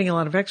just not getting a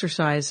lot of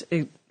exercise,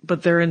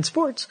 but they're in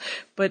sports.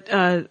 But,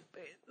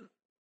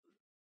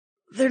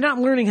 they're not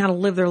learning how to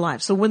live their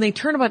lives. So when they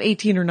turn about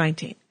 18 or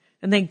 19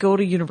 and they go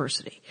to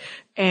university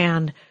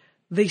and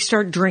they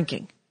start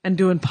drinking and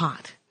doing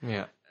pot.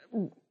 Yeah.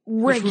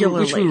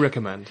 Regularly. Which we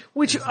recommend.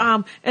 Which,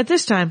 at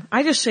this time,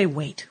 I just say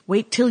wait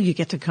till you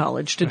get to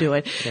college to do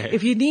it. Yeah.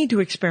 If you need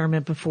to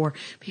experiment before,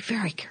 be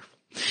very careful.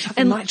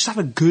 Just have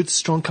a good,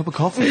 strong cup of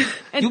coffee.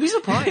 You'll be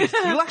surprised.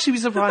 You'll actually be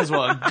surprised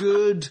what a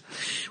good,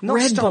 not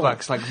Red Bull.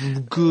 Starbucks,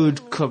 like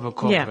good cup of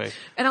coffee. Yeah.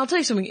 And I'll tell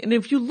you something, and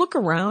if you look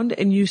around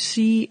and you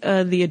see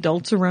the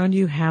adults around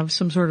you have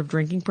some sort of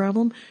drinking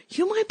problem,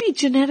 you might be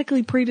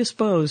genetically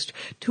predisposed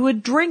to a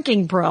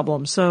drinking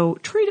problem. So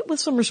treat it with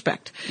some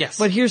respect. Yes.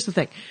 But here's the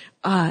thing.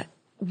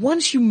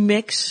 Once you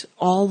mix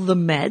all the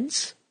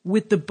meds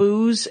with the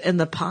booze and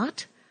the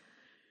pot,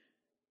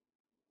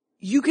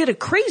 you get a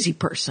crazy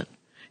person.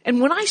 And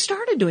when I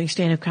started doing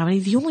stand-up comedy,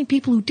 the only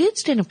people who did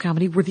stand-up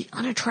comedy were the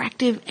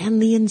unattractive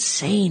and the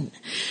insane.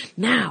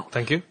 Now.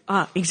 Thank you.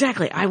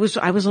 Exactly. I was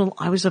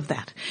of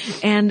that.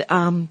 And,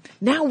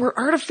 now we're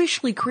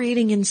artificially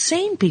creating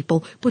insane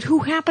people, but who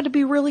happen to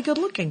be really good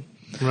looking.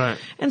 Right.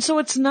 And so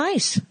it's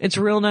nice. It's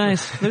real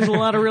nice. There's a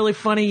lot of really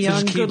funny,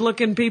 young,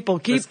 good-looking people.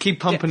 Let's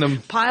keep pumping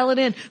them. Pile it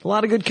in. A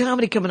lot of good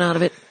comedy coming out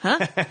of it. Huh?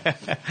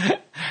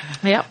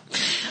 Yep.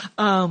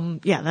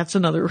 Yeah, that's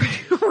another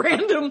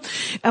random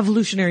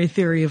evolutionary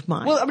theory of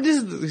mine. Well, I mean,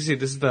 this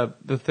is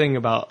the thing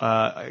about,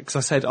 cause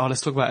I said,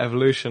 let's talk about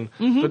evolution.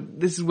 Mm-hmm. But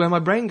this is where my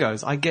brain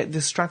goes. I get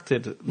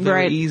distracted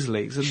very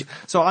easily.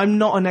 So I'm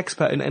not an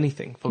expert in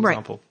anything, for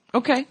example.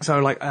 Okay. So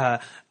like,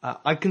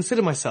 I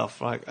consider myself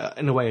like,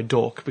 in a way a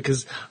dork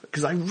because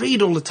I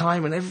read all the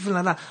time and everything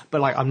like that. But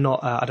like, I'm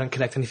not, I don't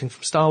collect anything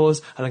from Star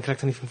Wars. I don't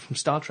collect anything from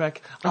Star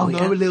Trek. I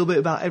know a little bit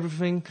about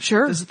everything.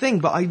 Sure. There's a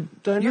thing, but I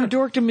don't know. Your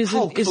dorkdom is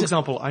Hulk, for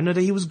example. I know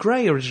that he was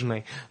grey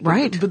originally.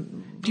 Right.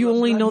 But do you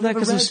only know that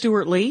because of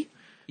Stuart Lee?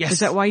 Yes. Is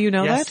that why you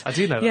know that? Yes, I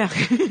do know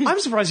that. Yeah. I'm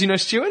surprised you know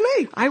Stuart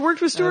Lee. I worked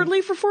with Stuart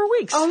Lee for 4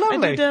 weeks. Oh,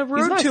 lovely. I did a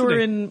road nice, tour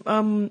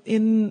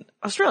in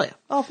Australia.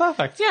 Oh,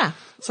 perfect. Yeah.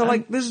 So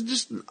like, there's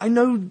just, I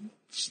know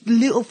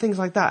little things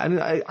like that, and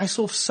I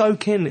sort of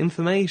soak in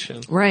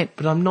information. Right.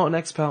 But I'm not an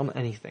expert on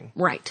anything.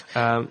 Right.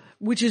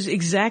 Which is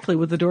exactly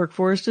what the Dork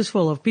Forest is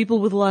full of. People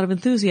with a lot of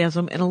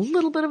enthusiasm and a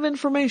little bit of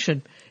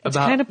information. It's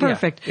kind of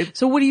perfect. Yeah,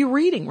 so what are you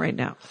reading right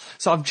now?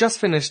 So I've just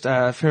finished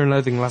Fear and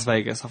Loathing in Las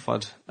Vegas. I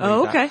thought.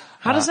 Oh, okay.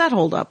 How does that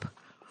hold up?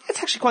 It's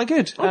actually quite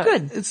good. Oh,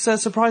 good. It's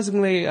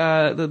surprisingly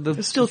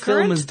the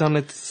film has done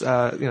its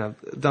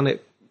done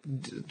it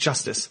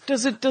justice.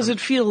 Does it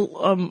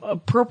feel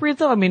appropriate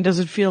though? I mean, does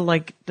it feel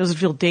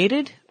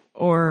dated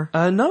or?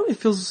 No, it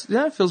feels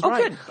right.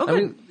 Good. Okay. I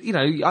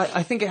mean,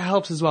 I think it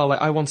helps as well.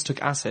 Like I once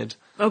took acid.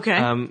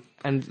 Okay.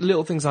 And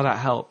little things like that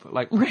help.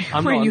 Like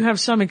you have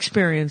some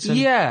experience.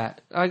 Yeah,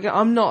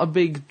 I'm not a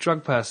big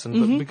drug person,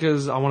 but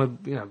because I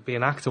want to be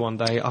an actor one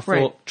day, I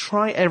thought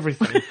try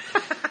everything.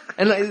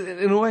 And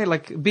in a way,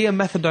 like, be a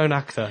methadone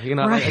actor,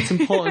 like, it's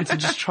important to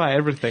just try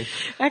everything.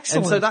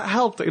 Excellent. And so that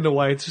helped in a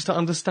way, just to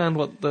understand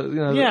what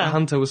the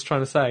Hunter was trying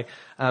to say.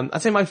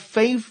 I'd say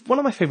one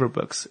of my favorite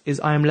books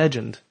is I Am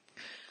Legend.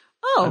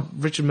 Oh.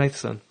 Richard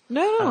Matheson.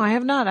 No, I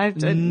have not.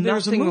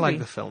 There's a movie. Like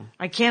the film.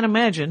 I can't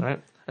imagine.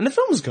 Right. And the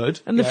film's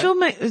good. And the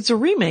film, it's a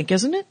remake,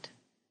 isn't it?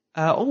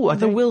 I think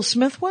the Will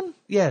Smith one?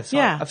 Yes.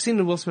 Yeah. I've seen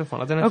the Will Smith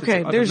one. I don't know if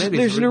it's...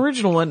 there's an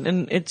original one,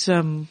 and it's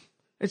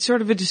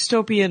sort of a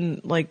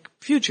dystopian, like,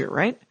 future,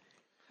 right?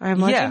 I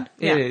imagine?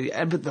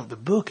 Yeah. But the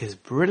book is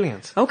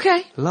brilliant.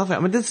 Okay. Love it. I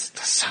mean, there's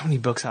so many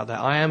books out there.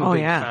 I am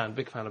a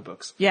big fan of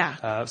books.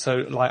 Yeah. So,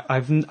 like,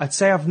 I'd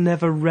say I've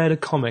never read a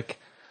comic.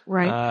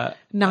 Right.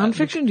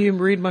 Nonfiction? Do you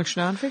read much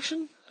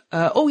nonfiction?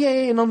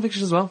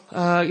 Nonfiction as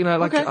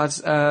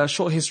well.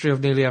 Short History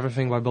of Nearly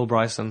Everything by Bill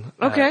Bryson.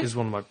 Is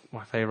one of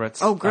my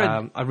favorites. Oh,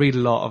 good. I read a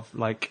lot of,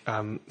 like,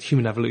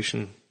 human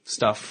evolution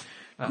stuff.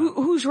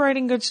 Who's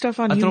writing good stuff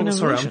on human evolution?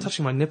 Sorry, I'm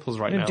touching my nipples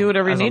right now. Do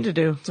whatever you need to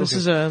do. This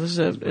is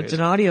it's an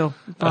audio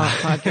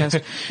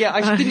podcast. Yeah,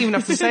 I didn't even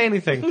have to say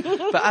anything.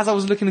 But as I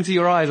was looking into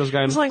your eyes, I was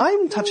going,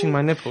 I'm touching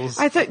my nipples.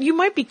 I thought you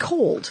might be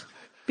cold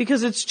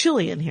because it's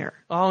chilly in here.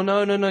 Oh,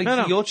 no.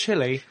 You're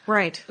chilly.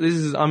 Right. This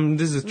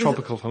is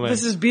tropical for me.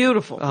 This is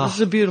beautiful. This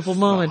is a beautiful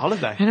moment.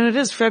 Holiday. And it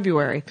is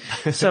February.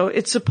 So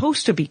it's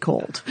supposed to be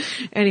cold.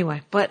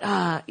 Anyway, but,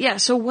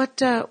 so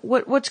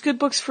what's good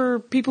books for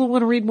people who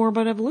want to read more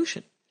about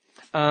evolution?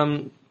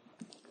 Well,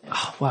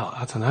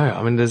 I don't know.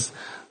 I mean, there's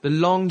The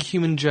Long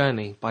Human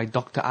Journey by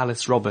Dr.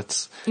 Alice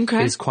Roberts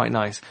is quite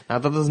nice. Now,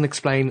 that doesn't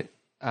explain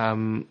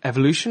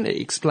evolution. It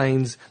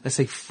explains, let's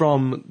say,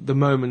 from the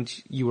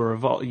moment you've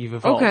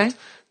evolved.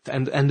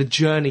 And the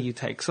journey you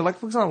take. So, like,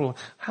 for example,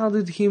 how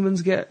did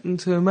humans get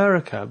into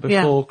America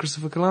before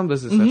Christopher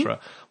Columbus, etc.?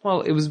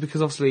 Well, it was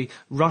because, obviously,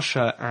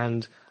 Russia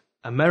and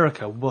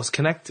America was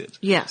connected.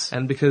 Yes.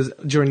 And because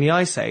during the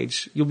Ice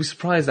Age, you'll be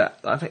surprised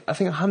that I think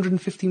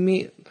 150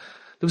 meters,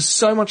 there was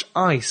so much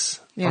ice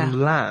on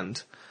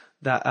land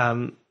that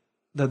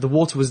the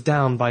water was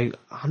down by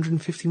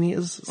 150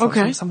 meters.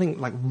 Something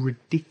like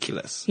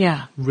ridiculous.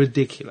 Yeah.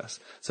 Ridiculous.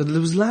 So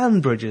there was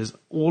land bridges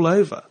all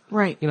over.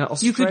 Right. You know,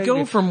 you could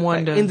go Australia, from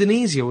one to...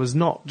 Indonesia was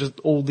not just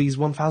all these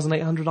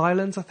 1,800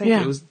 islands, I think.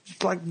 Yeah. It was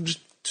like just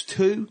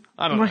 2.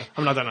 I don't know. I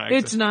mean, I don't know.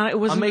 It's not. It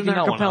wasn't an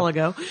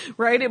archipelago,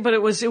 right? But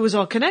it was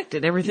all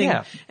connected. Everything.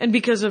 Yeah. And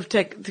because of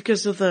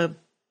the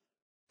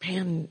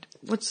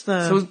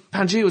So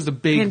Pangea was the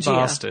big Pangea.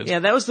 bastard. Yeah,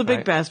 that was the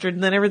big bastard,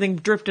 and then everything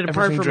drifted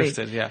apart from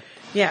drifted, me. yeah.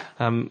 Yeah.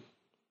 And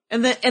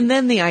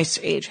then the Ice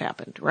Age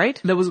happened, right?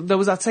 There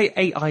was I'd say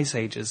 8 ice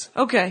ages.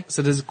 Okay.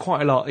 So there's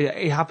quite a lot.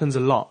 It happens a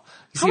lot.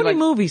 How many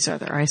movies are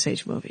there? Ice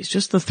Age movies?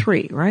 Just the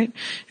 3, right?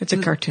 It's a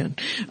cartoon.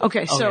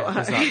 Okay,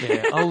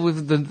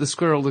 with the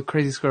squirrel, the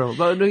crazy squirrel.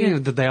 But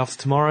the Day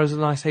After Tomorrow is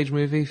an Ice Age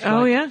movie.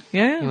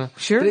 Yeah.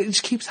 Sure. But it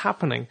just keeps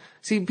happening.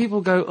 See, people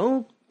go,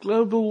 oh,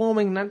 global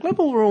warming. Now,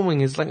 global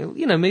warming is like,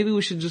 maybe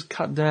we should just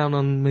cut down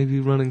on maybe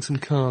running some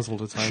cars all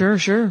the time.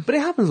 Sure. But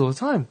it happens all the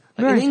time.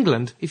 Like in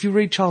England, if you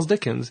read Charles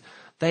Dickens,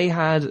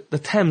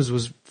 the Thames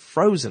was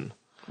frozen.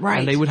 Right.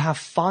 And they would have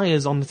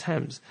fires on the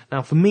Thames.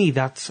 Now, for me,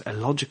 that's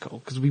illogical,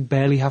 because we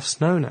barely have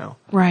snow now.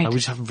 Right. We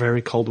just have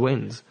very cold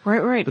winds.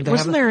 Right. But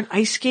wasn't there an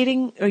ice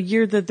skating a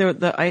year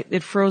that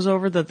it froze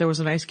over, that there was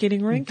an ice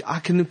skating rink? I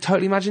can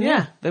totally imagine,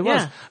 there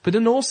was. Yeah. But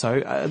then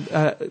also,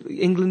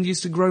 England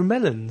used to grow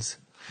melons,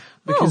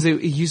 because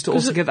it used to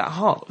also get that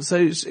hot. So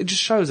it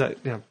just shows that,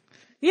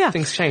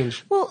 things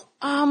change. Well,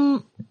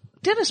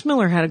 Dennis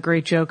Miller had a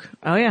great joke.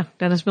 Oh yeah,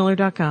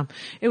 DennisMiller.com.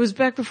 It was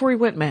back before he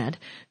went mad.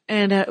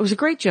 And it was a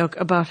great joke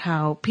about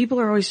how people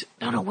are always,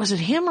 was it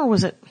him or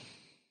was it?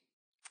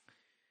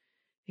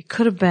 It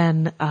could have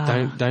been,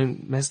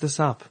 Don't mess this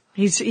up.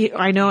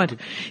 I know it.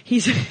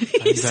 He's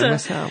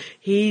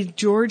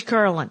George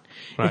Carlin.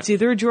 Right. It's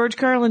either a George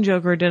Carlin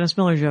joke or a Dennis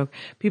Miller joke.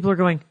 People are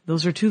going,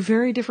 those are 2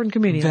 very different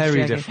comedians.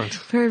 Very Jackie. different.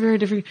 Very, very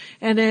different.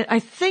 And I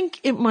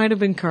think it might have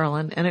been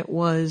Carlin, and it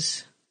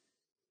was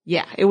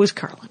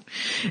Carlin.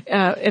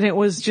 And it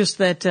was just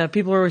that,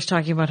 people are always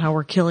talking about how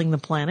we're killing the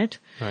planet.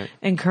 Right.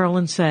 And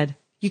Carlin said,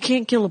 you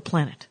can't kill a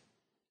planet.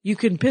 You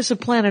can piss a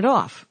planet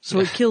off, so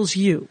it kills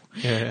you.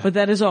 Yeah. But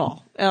that is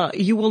all.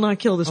 You will not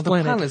kill this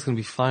planet. The planet's going to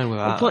be fine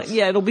without us.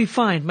 Yeah, it'll be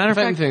fine. Matter of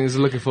fact, anything, is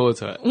looking forward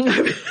to it.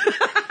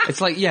 It's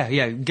like,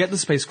 get the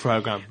space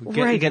program.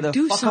 Get the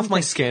fuck off my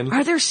skin.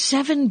 Are there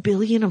 7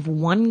 billion of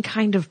one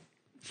kind of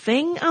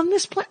thing on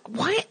this planet?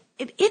 Why?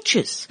 It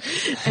itches.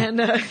 And,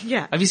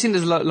 Have you seen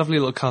this lovely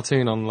little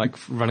cartoon on,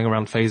 running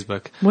around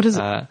Facebook? What is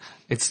it?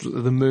 It's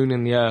the moon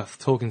and the earth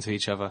talking to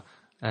each other.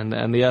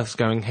 And the Earth's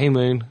going, hey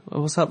moon,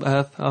 what's up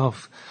Earth? Oh,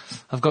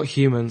 I've got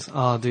humans.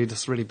 Oh dude,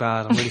 that's really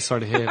bad. I'm really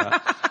sorry to hear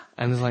that.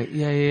 And it's like,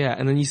 yeah.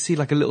 And then you see a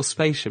little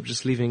spaceship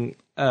just leaving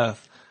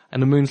Earth.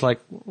 And the moon's like,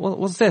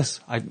 what's this?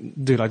 I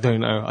don't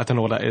know. I don't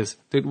know what that is.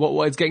 Dude,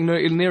 what, it's getting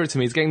nearer to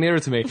me. It's getting nearer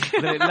to me.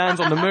 And then it lands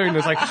on the moon.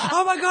 It's like,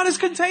 oh my God, it's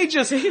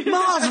contagious.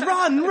 Mars,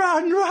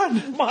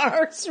 run.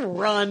 Mars,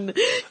 run.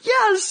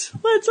 Yes,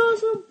 that's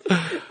awesome.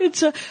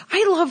 It's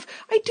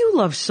I do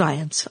love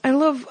science. I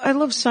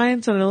love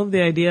science, and I love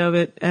the idea of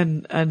it,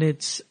 and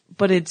it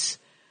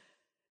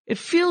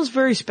feels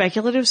very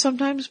speculative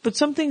sometimes, but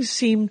some things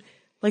seem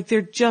like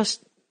there's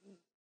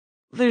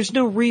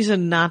no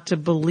reason not to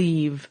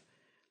believe.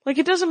 Like,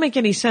 it doesn't make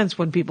any sense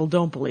when people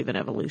don't believe in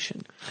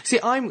evolution. See,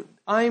 I'm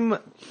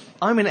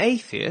an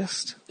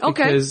atheist.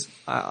 Okay.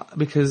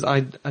 Because I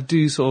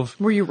do sort of.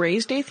 Were you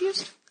raised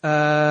atheist?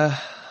 I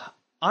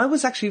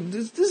was actually.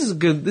 This is a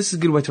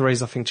good way to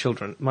raise, I think,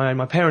 children.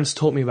 My parents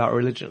taught me about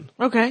religion.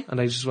 Okay. And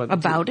they just went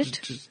about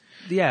it.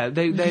 Yeah,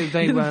 they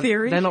weren't.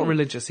 Theory? They're not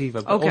religious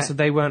either. But also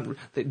they weren't.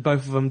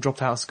 Both of them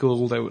dropped out of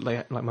school.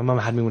 Like my mum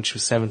had me when she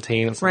was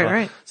 17 and stuff.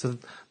 Right. So.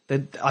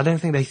 I don't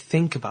think they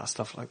think about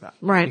stuff like that.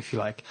 Right. If you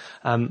like.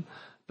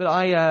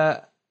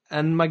 But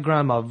and my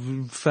grandma,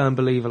 firm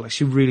believer,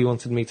 she really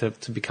wanted me to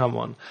become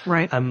one.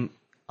 Right.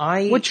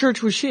 What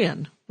church was she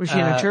in? Was she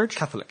in a church?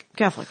 Catholic.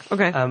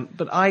 Okay.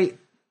 But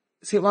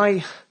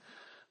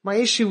my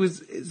issue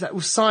is that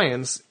with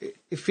science,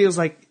 it feels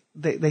like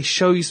they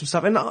show you some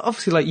stuff. And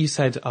obviously, like you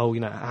said,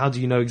 how do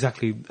you know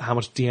exactly how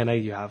much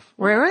DNA you have?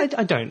 Right.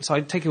 I don't. So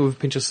I take it with a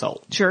pinch of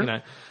salt. Sure.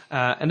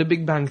 And the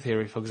Big Bang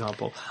Theory, for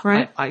example.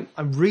 Right. I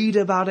read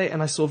about it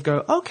and I sort of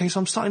go, okay, so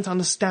I'm starting to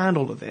understand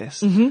all of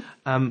this.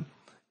 Mm-hmm.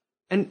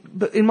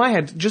 But in my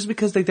head, just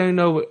because they don't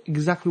know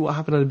exactly what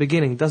happened at the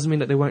beginning doesn't mean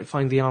that they won't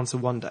find the answer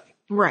one day.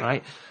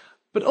 Right.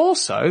 But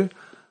also,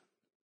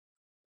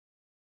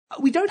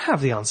 we don't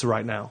have the answer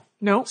right now.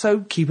 No.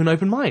 So keep an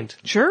open mind.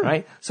 Sure.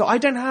 Right? So I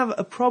don't have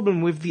a problem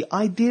with the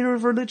idea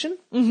of religion.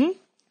 Mm-hmm.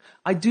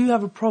 I do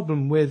have a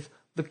problem with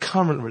the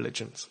current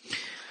religions.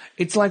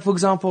 It's like, for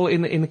example,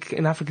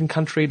 in African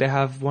country, they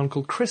have one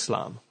called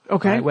Chrislam.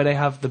 Okay. Right, where they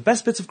have the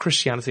best bits of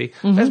Christianity,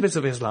 best bits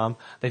of Islam.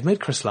 They've made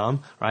Chrislam,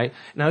 right?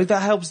 Now, if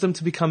that helps them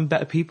to become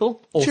better people,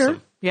 awesome. Sure.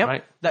 Yep.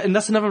 Right? And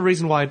that's another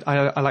reason why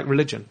I like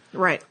religion.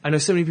 Right. I know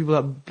so many people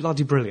that are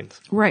bloody brilliant.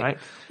 Right.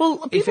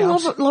 Well, people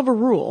love a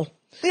rule.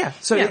 Yeah.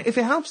 So if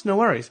it helps, no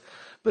worries.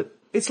 But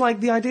it's like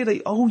the idea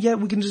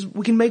that,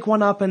 we can make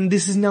one up and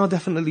this is now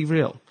definitely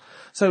real.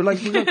 So,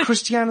 like, you've got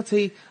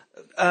Christianity,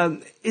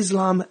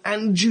 Islam,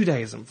 and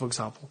Judaism, for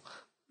example.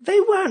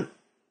 They've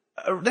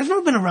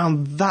not been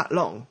around that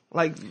long.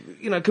 Like,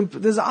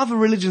 there's other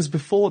religions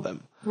before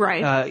them.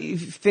 Right.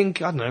 If you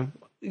think, I don't know,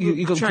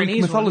 you got Chinese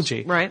Greek mythology.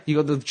 ones, right. You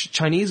got the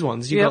Chinese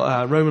ones. You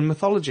got Roman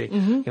mythology.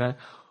 Mm-hmm.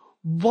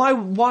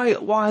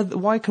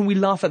 Why can we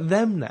laugh at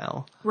them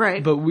now?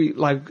 Right. But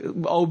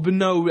but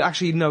no,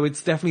 actually, no,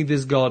 it's definitely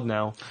this God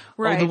now.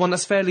 Right. Oh, the one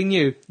that's fairly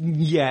new.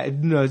 Yeah,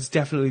 no, it's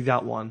definitely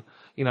that one.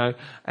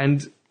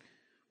 And.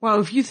 Well,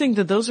 if you think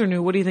that those are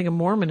new, what do you think of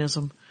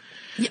Mormonism?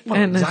 Yeah,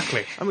 well,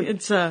 exactly. I mean,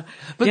 it's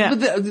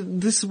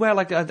this is where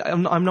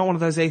I'm not one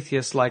of those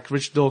atheists like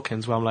Richard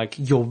Dawkins where I'm like,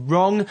 you're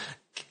wrong,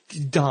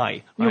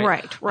 die.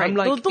 Right. I'm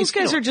like, those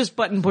guys are just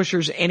button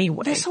pushers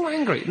anyway. They're so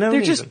angry. No they're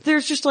reason.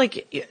 just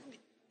like,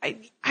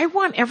 I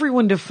want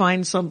everyone to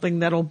find something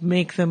that'll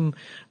make them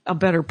a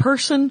better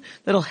person,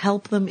 that'll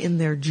help them in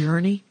their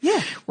journey.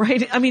 Yeah.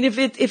 Right? I mean, if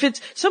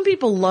it's, some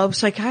people love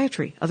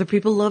psychiatry, other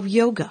people love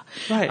yoga.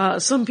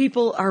 Right. Some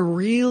people are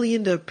really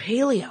into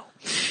paleo.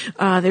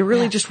 They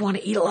really just want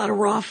to eat a lot of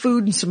raw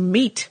food and some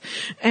meat.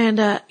 And,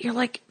 you're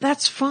like,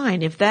 that's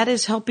fine. If that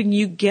is helping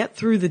you get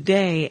through the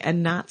day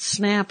and not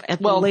snap at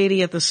the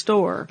lady at the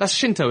store. That's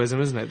Shintoism,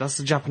 isn't it? That's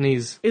the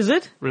Japanese. Is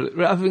it?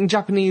 I think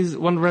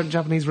one of the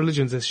Japanese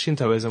religions is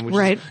Shintoism, which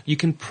is you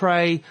can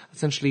pray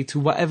essentially to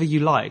whatever you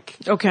like.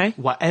 Okay.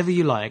 Whatever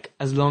you like,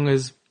 as long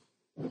as,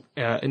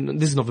 and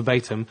this is not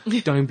verbatim,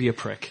 don't be a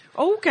prick.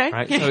 Oh, okay.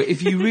 Right? So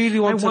if you really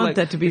want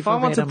that to be if I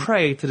want to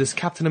pray to this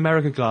Captain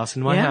America glass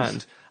in my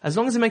hand, as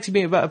long as it makes you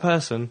be a better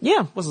person,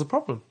 what's the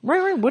problem?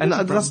 Right. What is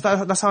the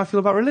problem? That's how I feel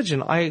about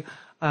religion.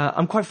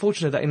 I'm quite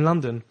fortunate that in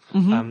London,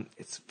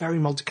 it's very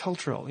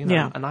multicultural,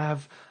 and I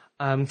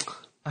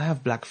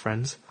have black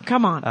friends.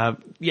 Come on.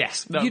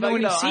 Yes. No, you know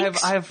any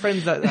Sikhs? I have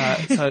friends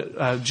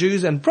that,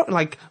 Jews and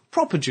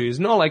proper Jews,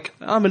 not like,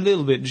 I'm a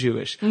little bit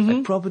Jewish,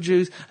 like proper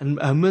Jews and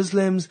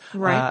Muslims.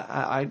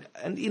 Right.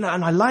 And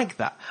I like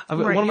that.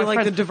 Right. One of my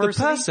friends, the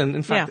diversity? the person,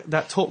 in fact,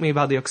 that taught me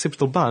about the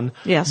occipital bun,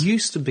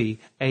 used to be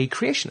a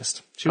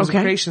creationist. She was a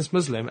creationist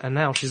Muslim, and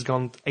now she's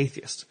gone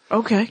atheist.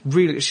 Okay.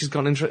 Really, she's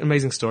got an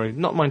amazing story.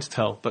 Not mine to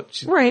tell, but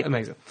she's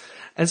amazing.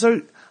 And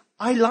so,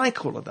 I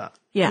like all of that.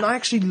 Yeah. And I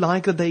actually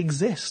like that they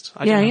exist.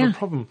 I don't have a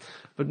problem.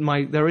 But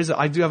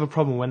I do have a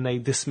problem when they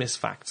dismiss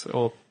facts,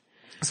 or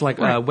it's like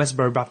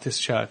Westboro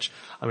Baptist Church.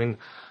 I mean,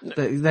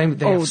 they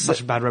have such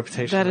a bad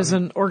reputation. That is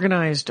an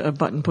organized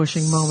button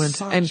pushing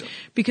moment, and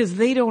because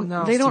they don't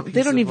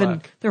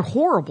even. They're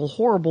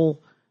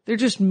horrible. They're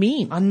just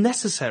mean,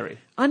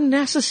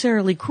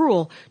 unnecessarily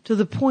cruel to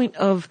the point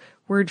of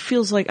where it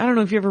feels like, I don't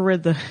know if you ever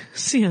read the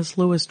C.S.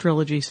 Lewis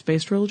trilogy,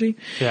 Space Trilogy.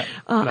 Yeah.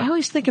 I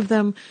always think of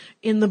them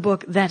in the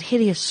book That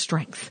Hideous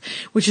Strength,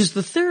 which is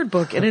the third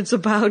book, and it's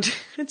about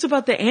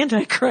the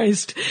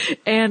Antichrist.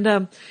 And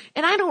I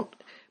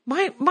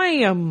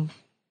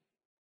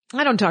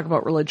don't talk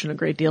about religion a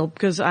great deal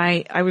because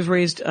I was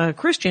raised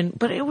Christian,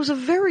 but it was a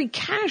very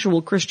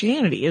casual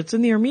Christianity. It's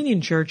in the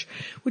Armenian church,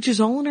 which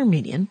is all in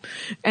Armenian.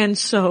 And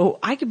so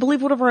I could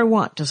believe whatever I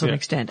want to some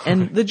extent.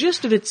 And the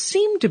gist of it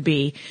seemed to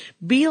be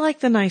like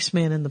the nice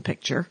man in the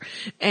picture.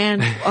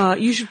 And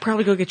you should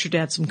probably go get your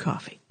dad some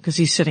coffee because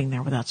he's sitting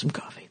there without some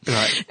coffee.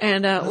 Right.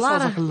 And that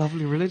sounds like a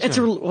lovely religion.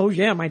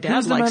 My dad likes it.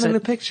 Who's the man in the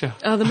picture?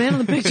 The man in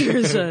the picture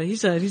is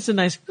he's a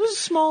nice, he has a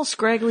small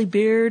scraggly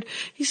beard.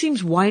 He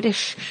seems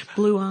whitish,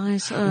 blue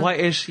eyes.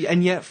 Whitish,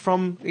 and yet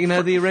from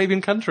the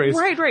Arabian countries.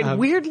 Right.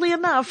 Weirdly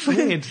enough,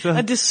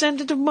 a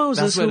descendant of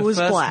Moses who was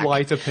black. That's where the first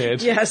white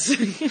appeared. Yes,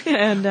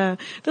 and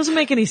doesn't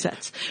make any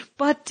sense.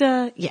 But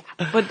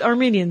but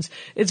Armenians,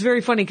 it's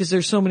very funny because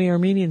there's so many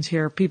Armenians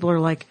here. People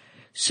are like,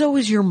 "So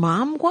is your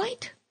mom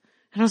white?"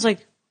 And I was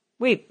like,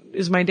 wait,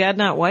 is my dad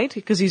not white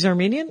because he's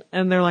Armenian?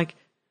 And they're like,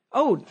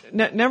 oh,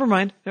 never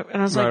mind. And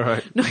I was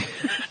like, no.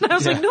 And I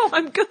was like, no,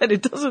 I'm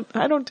good.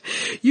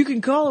 You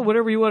can call it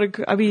whatever you want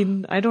to. I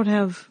mean, I don't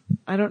have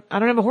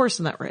a horse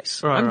in that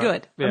race. I'm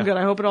good. Yeah. I'm good.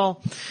 I hope it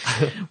all,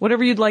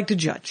 whatever you'd like to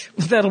judge,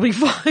 that'll be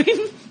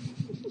fine.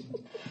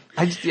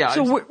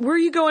 Where are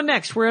you going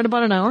next? We're at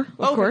about an hour,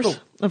 of course. Cool.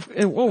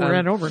 We're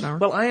at over an hour.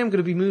 Well, I am going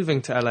to be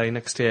moving to LA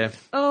next year.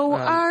 Oh,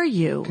 are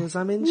you? Because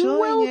I'm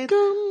enjoying it.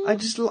 I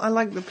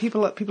like the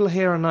people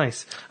here are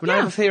nice. I mean, I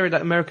have a theory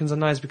that Americans are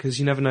nice because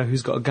you never know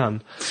who's got a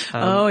gun.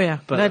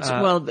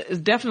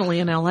 Definitely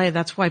in LA.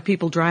 That's why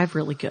people drive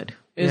really good.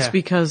 It's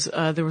because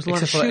there was a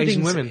lot of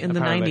shootings women, in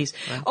the apparently. 90s.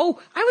 Right. Oh,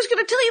 I was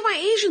going to tell you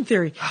my Asian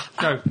theory.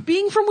 No.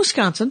 Being from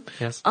Wisconsin,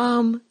 yes.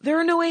 There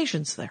are no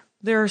Asians there.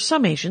 There are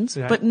some Asians,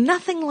 but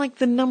nothing like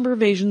the number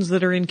of Asians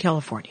that are in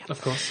California.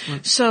 Of course.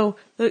 Right. So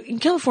in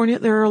California,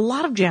 there are a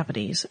lot of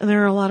Japanese and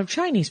there are a lot of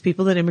Chinese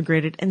people that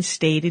immigrated and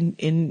stayed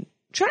in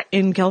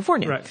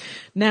California. Right.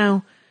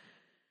 Now,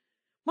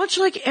 much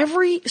like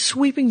every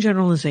sweeping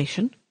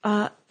generalization,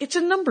 it's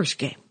a numbers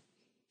game.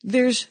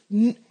 There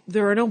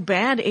are no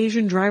bad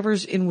Asian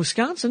drivers in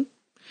Wisconsin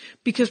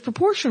because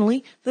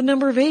proportionally the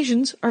number of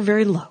Asians are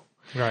very low.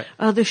 Right.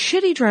 The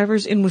shitty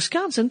drivers in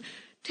Wisconsin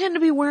tend to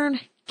be wearing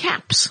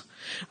caps.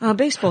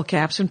 Baseball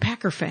caps and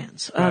Packer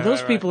fans.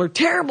 Those people are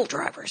terrible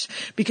drivers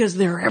because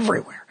they're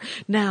everywhere.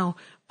 Now,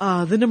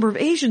 the number of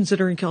Asians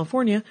that are in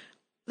California,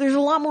 there's a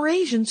lot more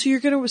Asians, so you're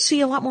going to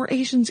see a lot more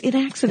Asians in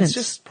accidents.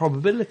 It's just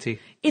probability.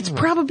 It's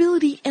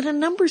probability and a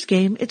numbers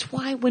game. It's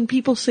why when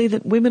people say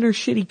that women are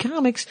shitty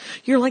comics,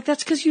 you're like,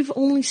 that's because you've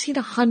only seen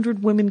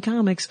 100 women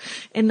comics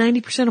and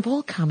 90% of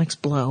all comics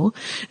blow.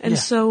 And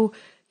so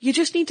you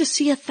just need to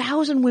see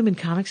 1,000 women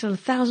comics and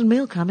 1,000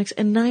 male comics,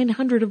 and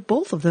 900 of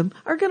both of them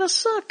are gonna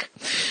suck.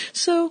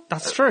 So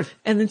that's true.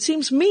 And it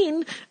seems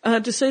mean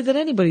to say that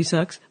anybody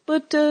sucks,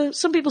 but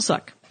some people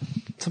suck.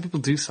 Some people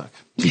do suck.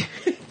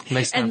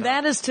 And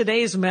that is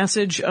today's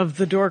message of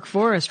the Dork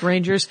Forest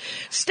Rangers.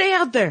 Stay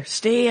out there,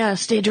 stay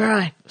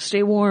dry,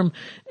 stay warm,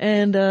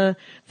 and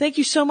thank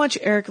you so much,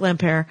 Eric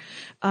Lampaert.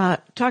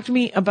 Talk to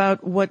me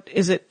about what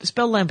is it?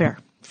 Spell Lampaert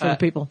for the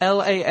people.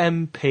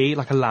 Lamp,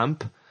 like a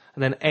lamp.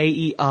 And then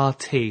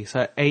AERT,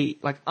 so A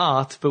like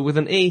art, but with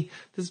an E.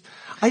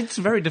 It's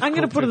very difficult. I'm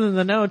going to put it in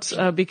the notes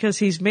because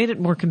he's made it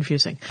more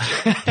confusing.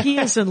 He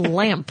is in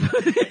lamp.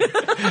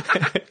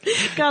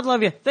 God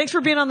love you. Thanks for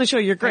being on the show.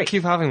 You're great. Thank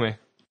you for having me.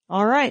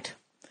 All right,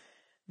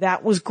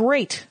 that was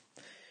great.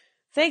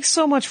 Thanks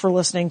so much for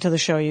listening to the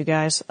show, you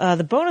guys.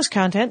 The bonus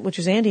content, which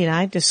is Andy and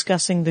I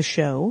discussing the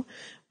show,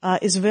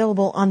 is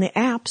available on the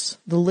apps,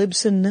 the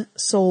Libsyn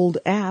sold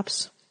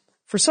apps.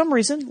 For some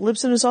reason,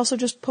 Libsyn is also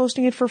just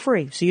posting it for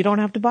free, so you don't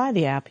have to buy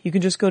the app. You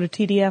can just go to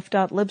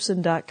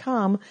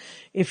tdf.libsyn.com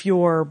if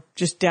you're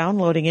just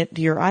downloading it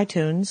to your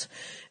iTunes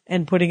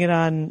and putting it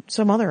on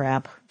some other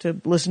app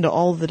to listen to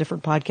all of the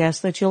different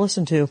podcasts that you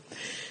listen to.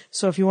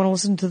 So if you want to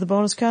listen to the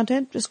bonus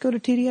content, just go to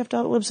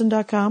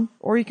tdf.libsyn.com,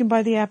 or you can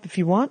buy the app if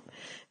you want.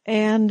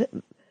 And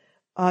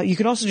you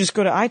can also just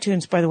go to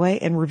iTunes, by the way,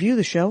 and review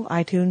the show.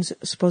 iTunes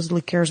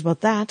supposedly cares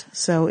about that.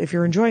 So if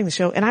you're enjoying the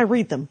show, and I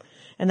read them,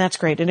 and that's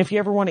great. And if you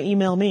ever want to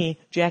email me,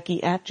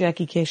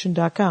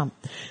 Jackie@JackieCation.com.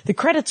 The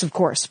credits, of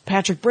course.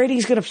 Patrick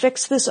Brady's going to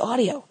fix this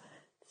audio.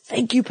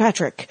 Thank you,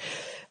 Patrick.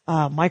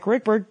 Mike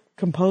Rickberg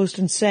composed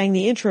and sang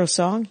the intro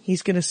song.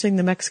 He's going to sing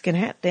the Mexican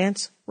hat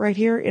dance right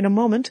here in a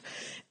moment.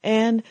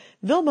 And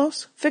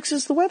Vilmos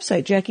fixes the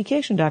website,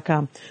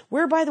 JackieCation.com,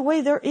 where, by the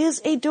way, there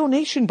is a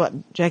donation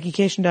button,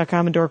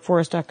 JackieCation.com and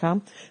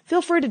DorkForest.com.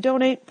 Feel free to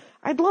donate.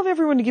 I'd love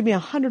everyone to give me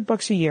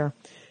 $100 a year.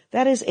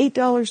 That is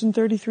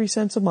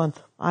 $8.33 a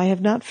month. I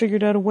have not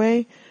figured out a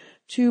way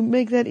to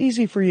make that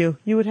easy for you.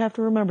 You would have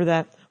to remember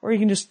that, or you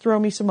can just throw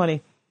me some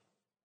money.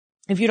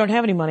 If you don't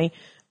have any money,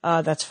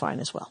 that's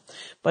fine as well.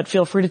 But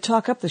feel free to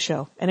talk up the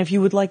show. And if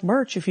you would like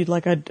merch, if you'd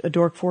like a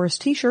Dork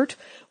Forest t-shirt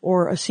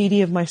or a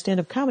CD of my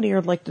stand-up comedy, or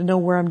would like to know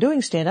where I'm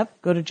doing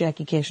stand-up, go to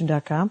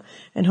JackieCation.com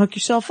and hook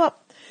yourself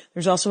up.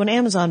 There's also an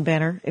Amazon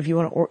banner if you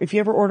want to, or if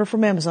you ever order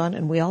from Amazon,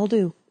 and we all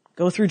do,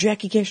 go through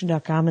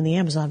JackieCation.com and the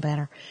Amazon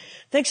banner.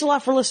 Thanks a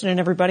lot for listening,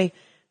 everybody.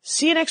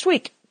 See you next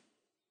week.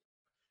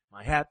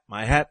 My hat,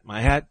 my hat, my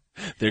hat.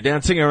 They're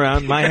dancing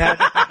around my hat.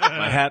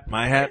 My hat,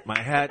 my hat, my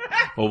hat.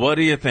 Well, what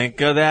do you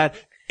think of that?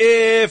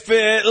 If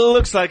it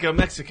looks like a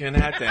Mexican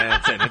hat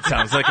dance and it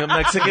sounds like a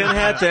Mexican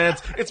hat dance,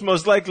 it's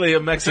most likely a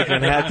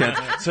Mexican hat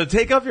dance. So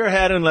take off your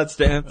hat and let's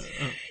dance.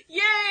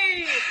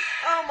 Yay!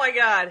 Oh my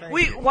God.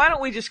 Why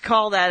don't we just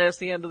call that as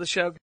the end of the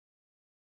show?